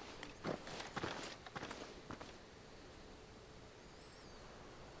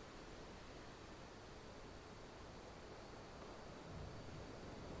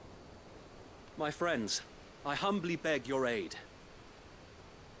 My friends, I humbly beg your aid.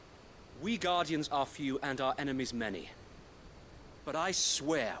 We Guardians are few and our enemies many. But I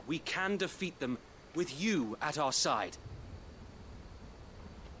swear we can defeat them with you at our side.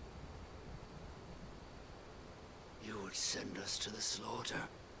 You would send us to the slaughter,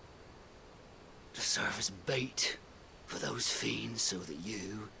 to serve as bait for those fiends so that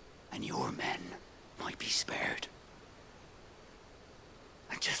you and your men might be spared.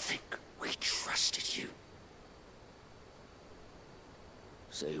 And to think we trusted you.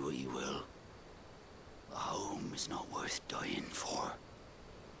 Say what you will, a home is not worth dying for.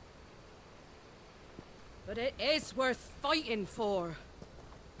 But it is worth fighting for.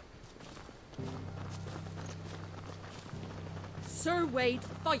 Sir Wade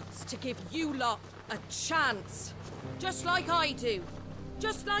fights to give you lot a chance. Just like I do.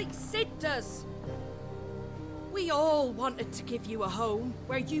 Just like Sid does. We all wanted to give you a home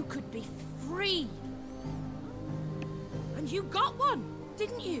where you could be free. And you got one,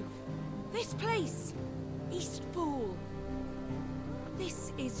 didn't you? This place. Eastpool.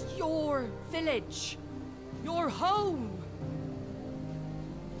 This is your village. Your home.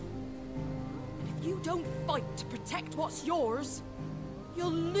 And if you don't fight to protect what's yours,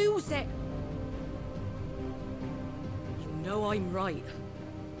 you'll lose it. You know I'm right.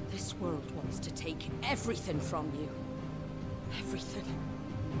 This world wants to take everything from you. Everything.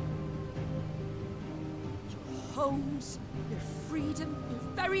 Your homes, your freedom, your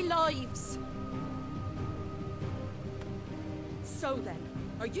very lives. So then,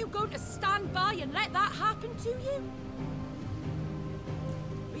 are you going to stand by and let that happen to you?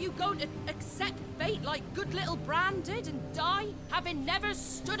 Are you going to accept fate like good little Bran did and die, having never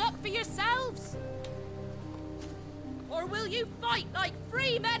stood up for yourselves? Or will you fight like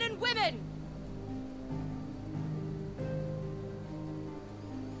free men and women?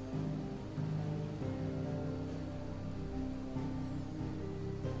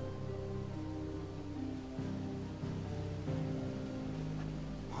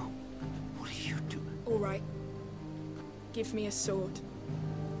 What are you doing? All right. Give me a sword.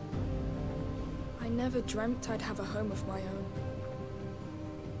 I never dreamt I'd have a home of my own.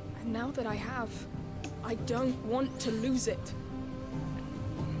 And now that I have, I don't want to lose it.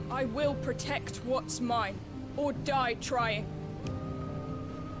 I will protect what's mine, or die trying.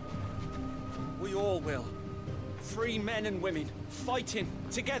 We all will. Free men and women, fighting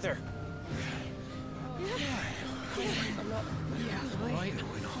together.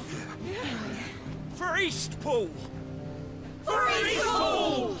 For Eastpool! For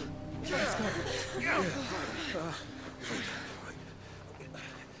Eastpool!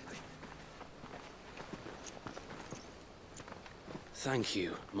 Thank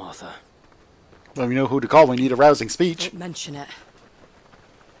you, Martha. Well, we know who to call when we need a rousing speech. Don't mention it.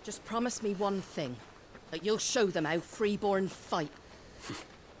 Just promise me one thing. That you'll show them how freeborn fight.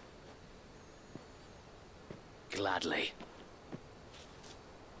 Gladly.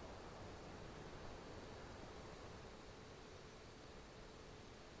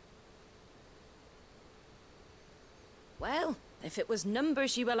 Well, if it was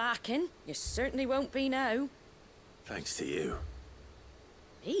numbers you were lacking, you certainly won't be now. Thanks to you.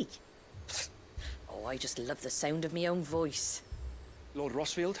 Me? Oh, I just love the sound of my own voice. Lord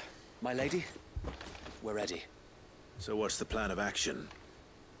Rossfield, my lady, we're ready. So what's the plan of action?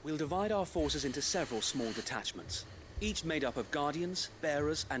 We'll divide our forces into several small detachments, each made up of guardians,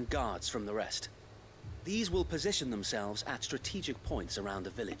 bearers, and guards from the rest. These will position themselves at strategic points around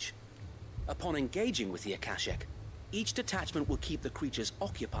the village. Upon engaging with the Akashic, each detachment will keep the creatures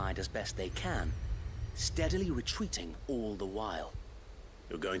occupied as best they can, steadily retreating all the while.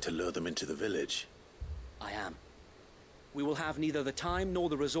 You're going to lure them into the village? I am. We will have neither the time nor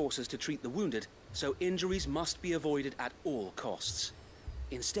the resources to treat the wounded, so injuries must be avoided at all costs.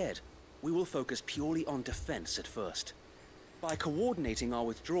 Instead, we will focus purely on defense at first. By coordinating our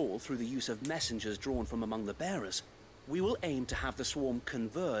withdrawal through the use of messengers drawn from among the bearers, we will aim to have the swarm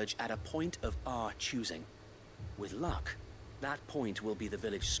converge at a point of our choosing. With luck, that point will be the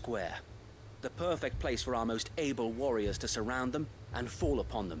village square, the perfect place for our most able warriors to surround them and fall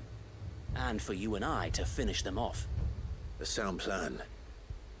upon them, and for you and I to finish them off. A sound plan,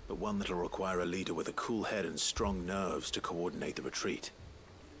 but one that'll require a leader with a cool head and strong nerves to coordinate the retreat.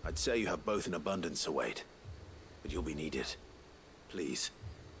 I'd say you have both in abundance, Sir Wade, but you'll be needed. Please,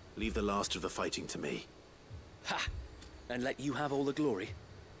 leave the last of the fighting to me. Ha! And let you have all the glory.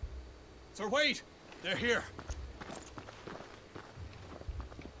 Sir Wade! They're here!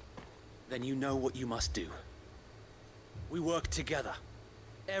 Then you know what you must do. We work together,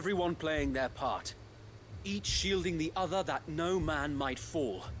 everyone playing their part, each shielding the other that no man might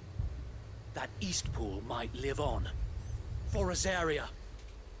fall, that Eastpool might live on. For Rosaria!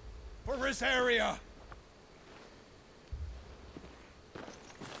 For Rosaria!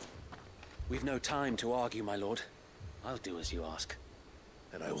 We've no time to argue, my lord. I'll do as you ask.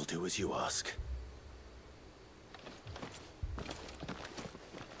 And I will do as you ask.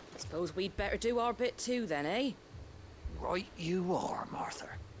 Suppose we'd better do our bit too then, eh? Right you are, Martha.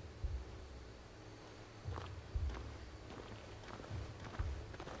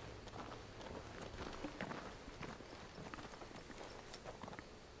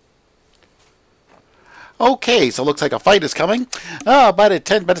 Okay, so it looks like a fight is coming. But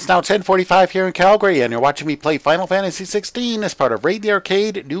it's now 10:45 here in Calgary, and you're watching me play Final Fantasy XVI as part of Raid the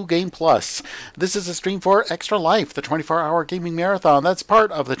Arcade New Game Plus. This is a stream for Extra Life, the 24-hour gaming marathon that's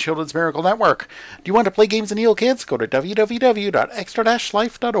part of the Children's Miracle Network. Do you want to play games and heal kids? Go to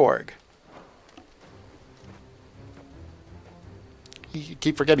www.extra-life.org. You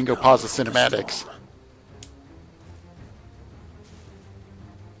keep forgetting to go pause the cinematics.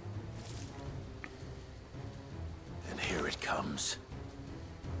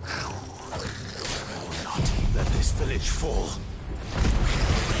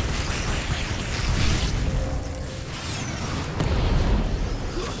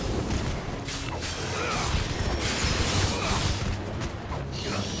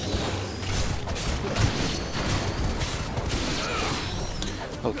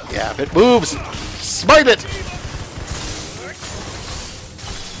 Oh, yeah, if it moves, smite it!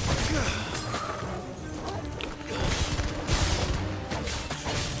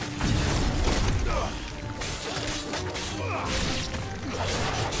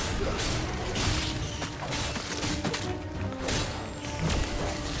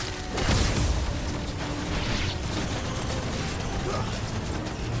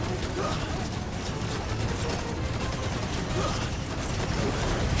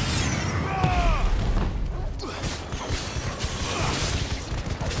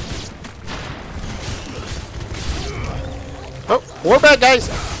 Oh, more bad guys!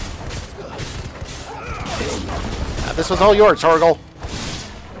 This was all yours, Torgal.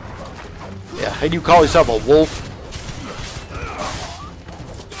 Yeah, and you call yourself a wolf?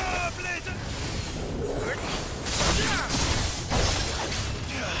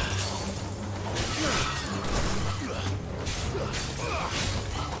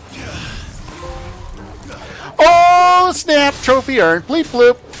 Oh, snap! Trophy earned. Bleep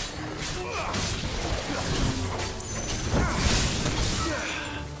bloop.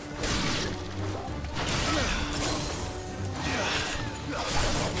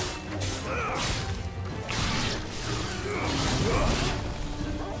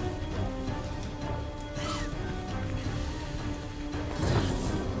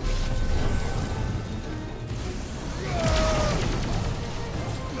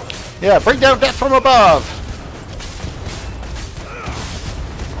 Yeah, bring down death from above!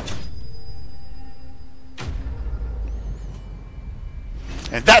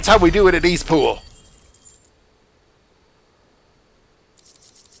 And that's how we do it at East Pool.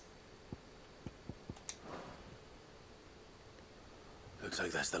 Looks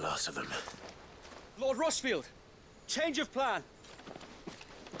like that's the last of them. Lord Rossfield, change of plan.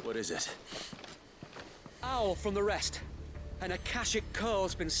 What is it? Owl from the rest. An Akashic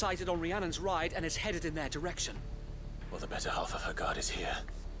curl's been sighted on Rhiannon's ride and is headed in their direction. Well, the better half of her guard is here.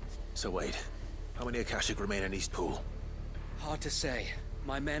 So wait, how many Akashic remain in East Pool? Hard to say.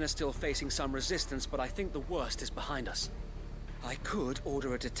 My men are still facing some resistance, but I think the worst is behind us. I could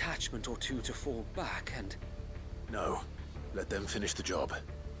order a detachment or two to fall back and... No. Let them finish the job.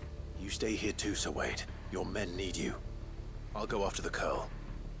 You stay here too, Sir Wade. Your men need you. I'll go after the curl.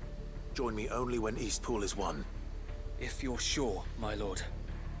 Join me only when East Pool is won. If you're sure, my lord.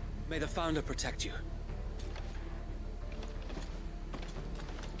 May the Founder protect you.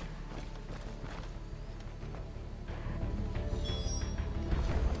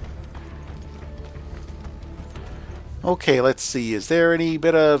 Okay, let's see. Is there any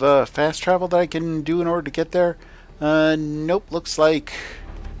bit of fast travel that I can do in order to get there? Nope. Looks like...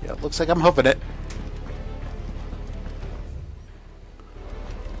 Yeah, looks like I'm hoofing it.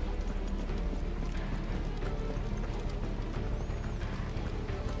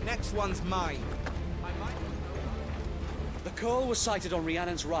 Next one's mine. The curl was sighted on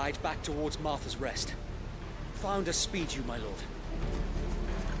Rhiannon's ride back towards Martha's Rest. Founder speed you, my lord.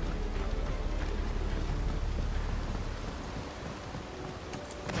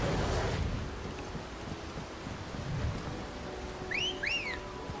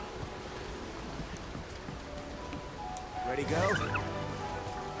 Ready, go?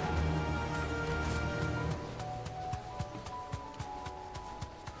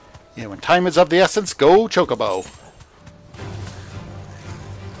 Yeah, when time is of the essence, go Chocobo.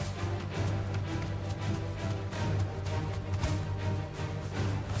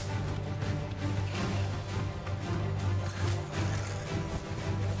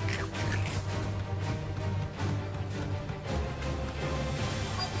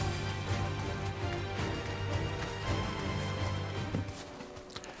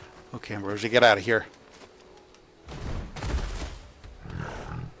 Okay, where's he get out of here?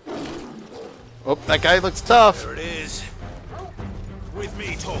 Oh, that guy looks tough. There it is. With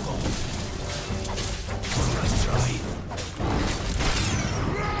me, Torgal. Let's try.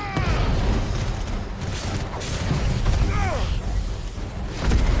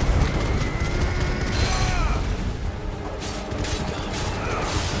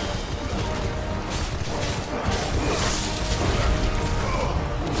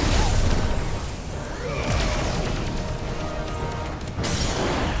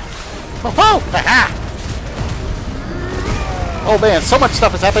 Oh man, so much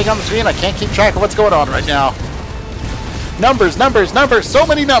stuff is happening on the screen, I can't keep track of what's going on right now. Numbers, numbers, numbers, so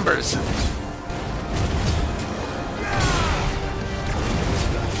many numbers!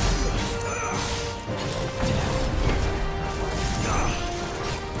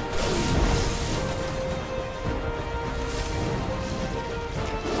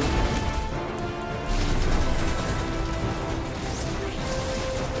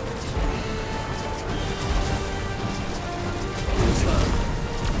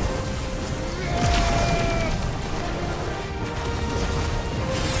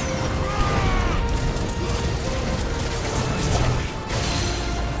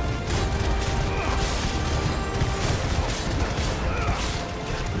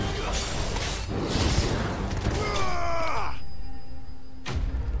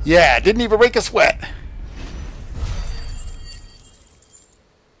 Yeah, didn't even break a sweat.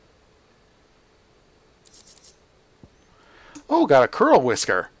 Oh, got a curl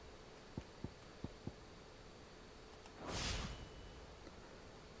whisker.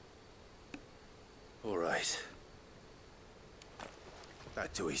 All right.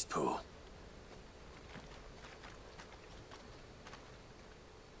 Back to East Pool.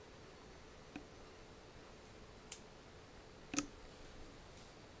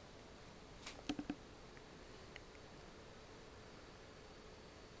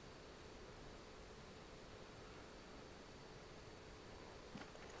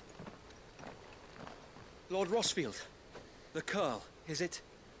 Lord Rossfield, the Curl, is it?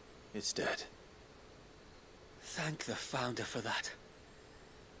 It's dead. Thank the Founder for that.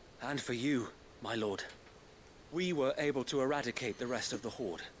 And for you, my lord. We were able to eradicate the rest of the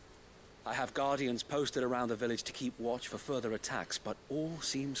Horde. I have guardians posted around the village to keep watch for further attacks, but all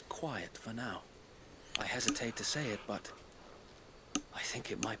seems quiet for now. I hesitate to say it, but I think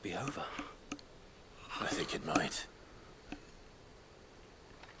it might be over. I think it might.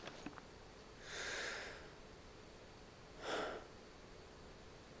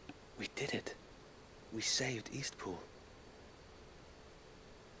 We did it. We saved Eastpool.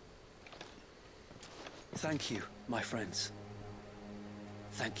 Thank you, my friends.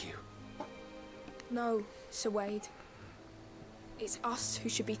 Thank you. No, Sir Wade. It's us who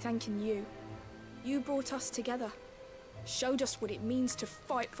should be thanking you. You brought us together. Showed us what it means to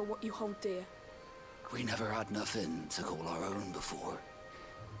fight for what you hold dear. We never had nothing to call our own before.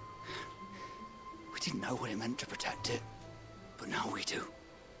 We didn't know what it meant to protect it, but now we do.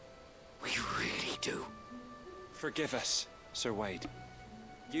 We really do. Forgive us, Sir Wade.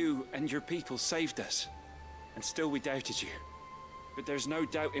 You and your people saved us, and still we doubted you. But there's no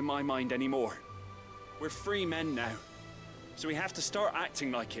doubt in my mind anymore. We're free men now, so we have to start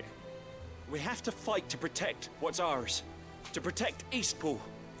acting like it. We have to fight to protect what's ours, to protect Eastpool.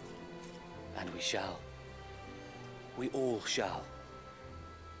 And we shall. We all shall.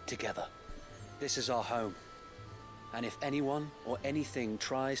 Together. This is our home. And if anyone or anything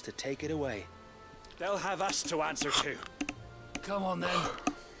tries to take it away, they'll have us to answer to. Come on then.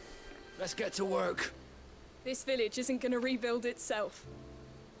 Let's get to work. This village isn't gonna rebuild itself.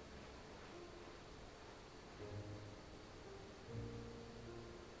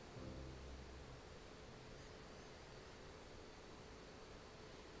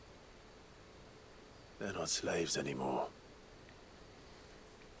 They're not slaves anymore.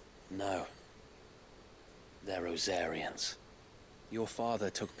 no. They're Rosarians. Your father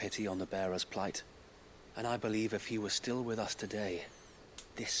took pity on the bearer's plight, and I believe if he were still with us today,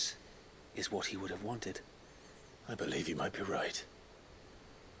 this is what he would have wanted. I believe you might be right.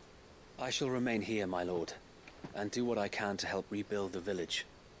 I shall remain here, my lord, and do what I can to help rebuild the village.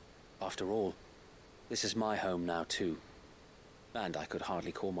 After all, this is my home now too, and I could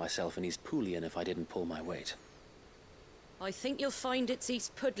hardly call myself an Eastpoolian if I didn't pull my weight. I think you'll find it's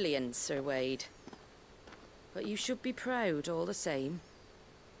Eastpudlian, Sir Wade. But you should be proud all the same.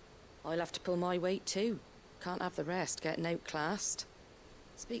 I'll have to pull my weight too. Can't have the rest getting outclassed.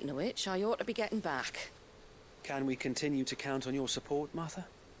 Speaking of which, I ought to be getting back. Can we continue to count on your support, Martha?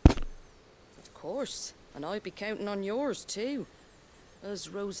 Of course, and I'd be counting on yours too. Us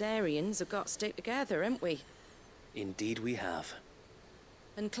Rosarians have got to stick together, haven't we? Indeed we have.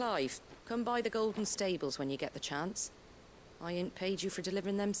 And Clive, come by the Golden Stables when you get the chance. I ain't paid you for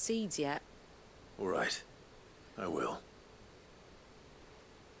delivering them seeds yet. All right. I will.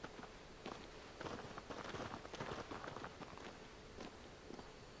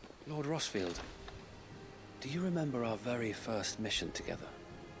 Lord Rossfield, do you remember our very first mission together?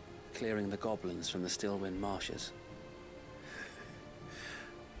 Clearing the goblins from the Stillwind marshes?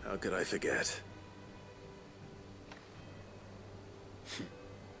 How could I forget?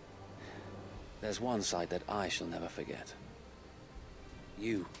 There's one sight that I shall never forget.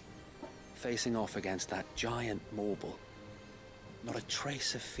 You, facing off against that giant Morble. Not a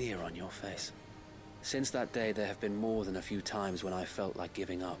trace of fear on your face. Since that day, there have been more than a few times when I felt like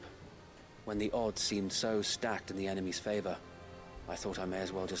giving up. When the odds seemed so stacked in the enemy's favor, I thought I may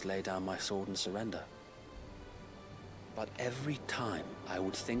as well just lay down my sword and surrender. But every time, I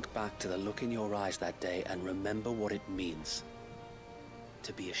would think back to the look in your eyes that day and remember what it means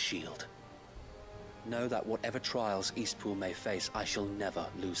to be a shield. Know that whatever trials Eastpool may face, I shall never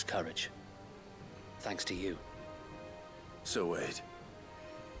lose courage. Thanks to you. So Wade,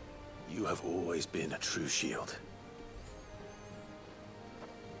 you have always been a true shield.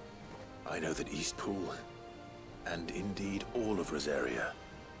 I know that Eastpool, and indeed all of Rosaria,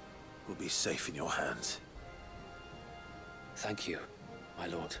 will be safe in your hands. Thank you, my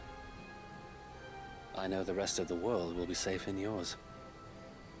lord. I know the rest of the world will be safe in yours.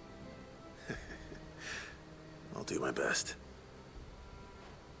 I'll do my best.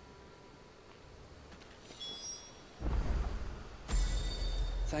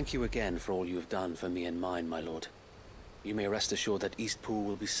 Thank you again for all you have done for me and mine, my lord. You may rest assured that Eastpool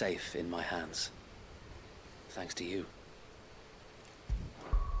will be safe in my hands. Thanks to you.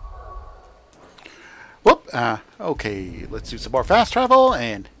 Whoop, okay, let's do some more fast travel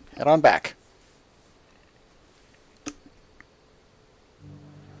and head on back.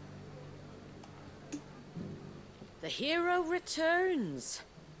 The hero returns.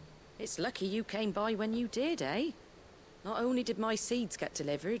 It's lucky you came by when you did, eh? Not only did my seeds get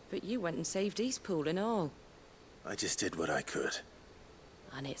delivered, but you went and saved Eastpool and all. I just did what I could.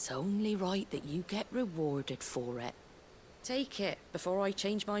 And it's only right that you get rewarded for it. Take it before I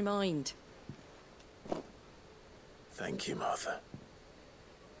change my mind. Thank you, Martha.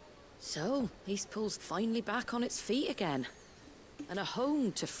 So, Eastpool's finally back on its feet again. And a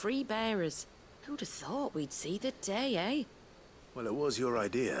home to free bearers. Who'd have thought we'd see the day, eh? Well, it was your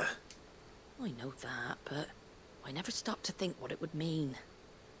idea. I know that, but I never stopped to think what it would mean.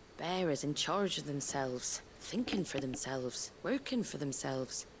 Bearers in charge of themselves, thinking for themselves, working for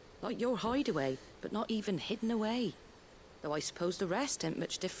themselves. Like your hideaway, but not even hidden away. Though I suppose the rest ain't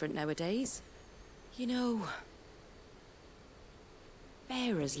much different nowadays. You know,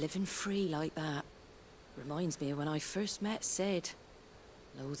 bearers living free like that reminds me of when I first met Sid.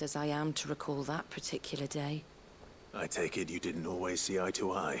 Loath as I am to recall that particular day. I take it you didn't always see eye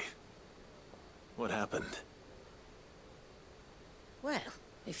to eye. What happened? Well,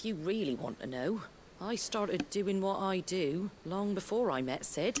 if you really want to know, I started doing what I do long before I met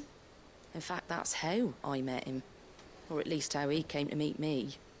Sid. In fact, that's how I met him. Or at least how he came to meet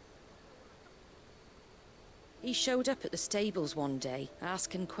me. He showed up at the stables one day,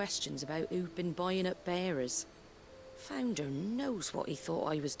 asking questions about who'd been buying up bearers. Founder knows what he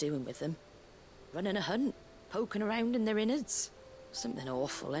thought I was doing with them. Running a hunt, poking around in their innards. Something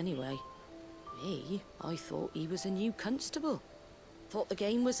awful anyway. Me, I thought he was a new constable. Thought the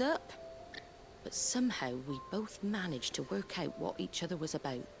game was up. But somehow we both managed to work out what each other was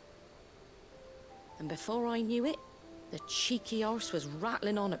about. And before I knew it, the cheeky arse was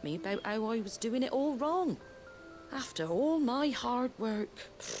rattling on at me about how I was doing it all wrong. After all my hard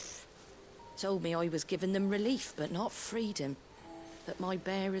work. Told me I was giving them relief, but not freedom. That my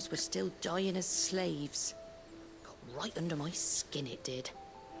bearers were still dying as slaves. Got right under my skin, it did.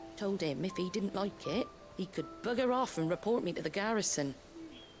 Told him if he didn't like it, he could bugger off and report me to the garrison.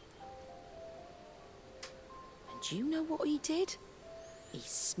 And do you know what he did? He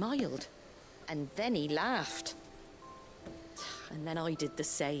smiled. And then he laughed. And then I did the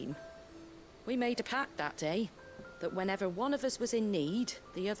same. We made a pact that day. That whenever one of us was in need,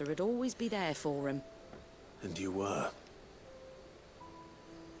 the other would always be there for him. And you were?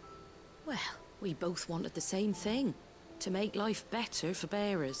 Well, we both wanted the same thing. To make life better for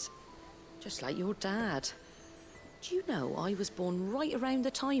bearers. Just like your dad. Do you know I was born right around the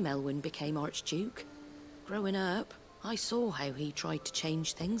time Elwyn became Archduke? Growing up, I saw how he tried to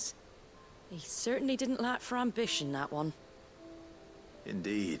change things. He certainly didn't lack for ambition, that one.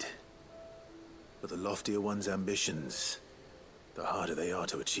 Indeed. But the loftier one's ambitions, the harder they are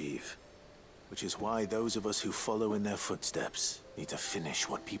to achieve. Which is why those of us who follow in their footsteps need to finish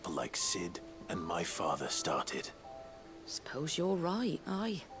what people like Sid and my father started. Suppose you're right,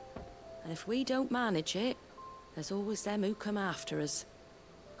 aye. And if we don't manage it, there's always them who come after us.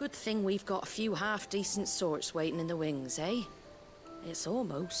 Good thing we've got a few half-decent sorts waiting in the wings, eh? It's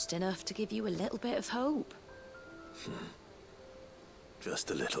almost enough to give you a little bit of hope.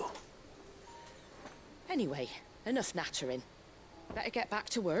 Just a little. Anyway, enough nattering. Better get back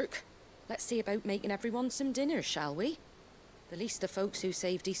to work. Let's see about making everyone some dinner, shall we? The least the folks who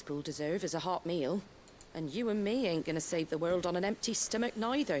saved Eastpool deserve is a hot meal. And you and me ain't gonna save the world on an empty stomach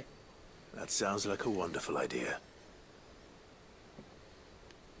neither. That sounds like a wonderful idea.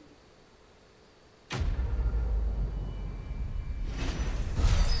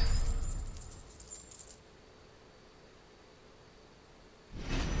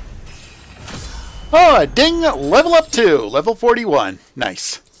 Oh, ding! Level up to level 41.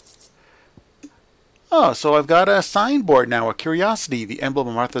 Nice. Oh, so I've got a signboard now, a curiosity, the emblem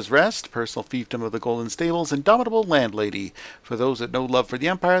of Martha's Rest, personal fiefdom of the Golden Stables, indomitable landlady. For those that know love for the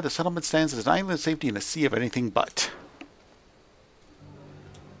Empire, the settlement stands as an island of safety in a sea of anything but.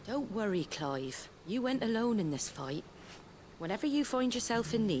 Don't worry, Clive. You went alone in this fight. Whenever you find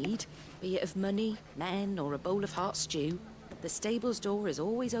yourself in need, be it of money, men, or a bowl of hot stew, the stable's door is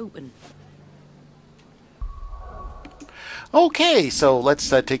always open. Okay, so let's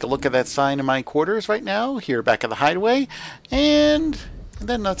take a look at that sign in my quarters right now, here back at the hideaway, and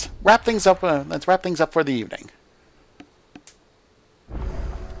then let's wrap things up. For the evening.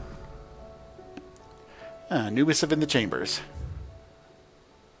 New missive in the chambers.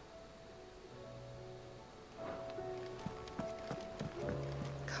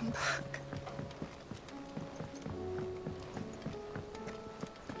 Come back.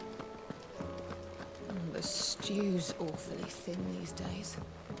 The stew's awfully thin these days.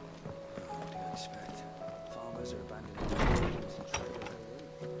 What do you expect? Farmers are abandoning.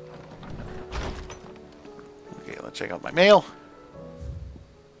 Okay, let's check out my mail.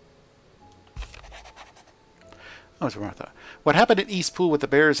 Oh, it's Martha. What happened at East Pool with the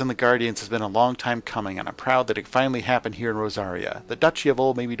Bears and the Guardians has been a long time coming, and I'm proud that it finally happened here in Rosaria. The duchy of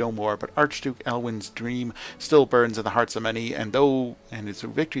old may be no more, but Archduke Elwin's dream still burns in the hearts of many, and it's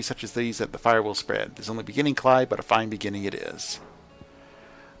through victories such as these that the fire will spread. There's only beginning, Clive, but a fine beginning it is.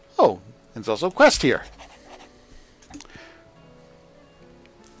 Oh, and there's also a quest here.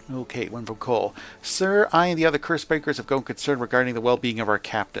 Okay, one from Cole. Sir, I and the other curse breakers have grown concerned regarding the well-being of our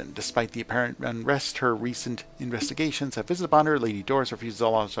captain. Despite the apparent unrest, her recent investigations have visited upon her. Lady Doris refuses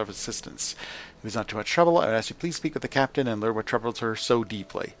all offers of assistance. If it's not too much trouble, I would ask you please speak with the captain and learn what troubles her so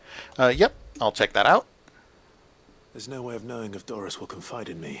deeply. Yep, I'll check that out. There's no way of knowing if Doris will confide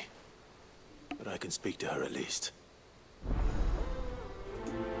in me, but I can speak to her at least.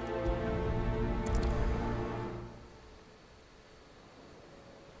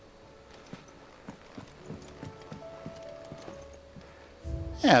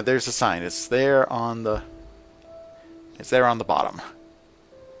 Yeah, there's a sign. It's there on the bottom.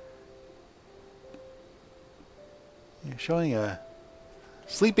 You're showing a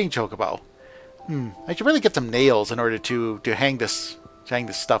sleeping chocobo. I should really get some nails in order to hang this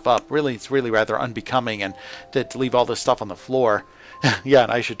stuff up. Really, it's really rather unbecoming, and to leave all this stuff on the floor. Yeah,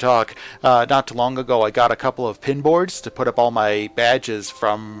 and I should talk. Not too long ago, I got a couple of pin boards to put up all my badges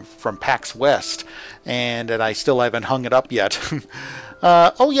from PAX West, and I still haven't hung it up yet.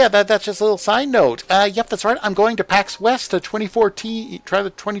 Oh yeah, that's just a little side note. Yep, that's right. I'm going to PAX West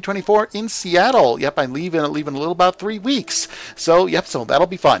 2024 in Seattle. Yep, I'm leaving a little about 3 weeks. So yep, so that'll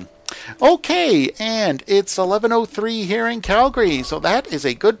be fun. Okay, and it's 11:03 here in Calgary, so that is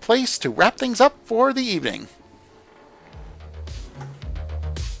a good place to wrap things up for the evening.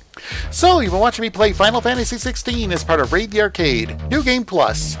 So, you've been watching me play Final Fantasy XVI as part of Raid the Arcade, New Game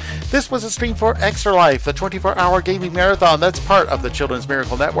Plus. This was a stream for Extra Life, the 24-hour gaming marathon that's part of the Children's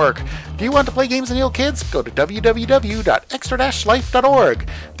Miracle Network. Do you want to play games and heal kids? Go to www.extra-life.org.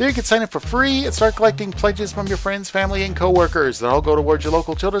 There you can sign up for free and start collecting pledges from your friends, family, and co-workers. They'll all go towards your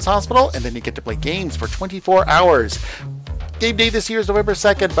local children's hospital, and then you get to play games for 24 hours. Game day this year is November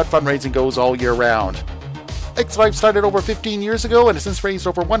 2nd, but fundraising goes all year round. Extra Life started over 15 years ago and has since raised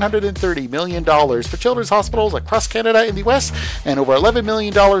over $130 million for children's hospitals across Canada and the US, and over $11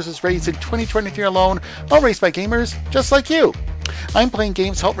 million is raised in 2023 alone, all raised by gamers just like you. I'm Playing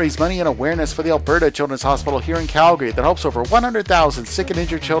Games to help raise money and awareness for the Alberta Children's Hospital here in Calgary that helps over 100,000 sick and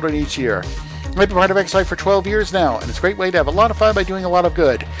injured children each year. I've been part of Extra Life for 12 years now, and it's a great way to have a lot of fun by doing a lot of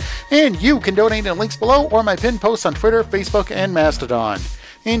good. And you can donate in the links below or my pinned posts on Twitter, Facebook, and Mastodon.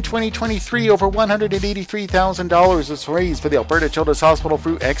 In 2023, over $183,000 was raised for the Alberta Children's Hospital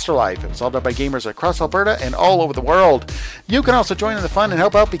through Extra Life. It was all done by gamers across Alberta and all over the world. You can also join in the fun and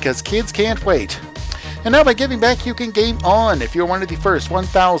help out because kids can't wait. And now by giving back, you can game on. If you're one of the first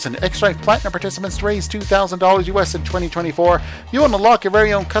 1,000 Extra Life Platinum participants to raise $2,000 US in 2024, you will unlock your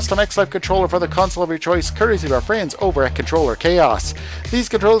very own custom Extra Life controller for the console of your choice, courtesy of our friends over at Controller Chaos. These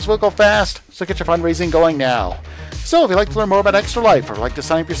controllers will go fast, so get your fundraising going now. So if you'd like to learn more about Extra Life or like to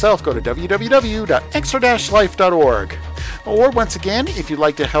sign up yourself, go to www.extra-life.org. Or once again, if you'd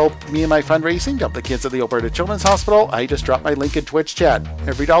like to help me and my fundraising to help the kids at the Alberta Children's Hospital, I just dropped my link in Twitch chat.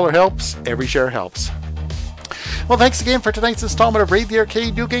 Every dollar helps, every share helps. Well, thanks again for tonight's installment of Raid the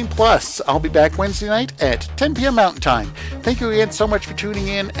Arcade New Game Plus. I'll be back Wednesday night at 10 p.m. Mountain Time. Thank you again so much for tuning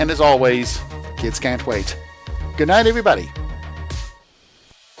in, and as always, kids can't wait. Good night, everybody.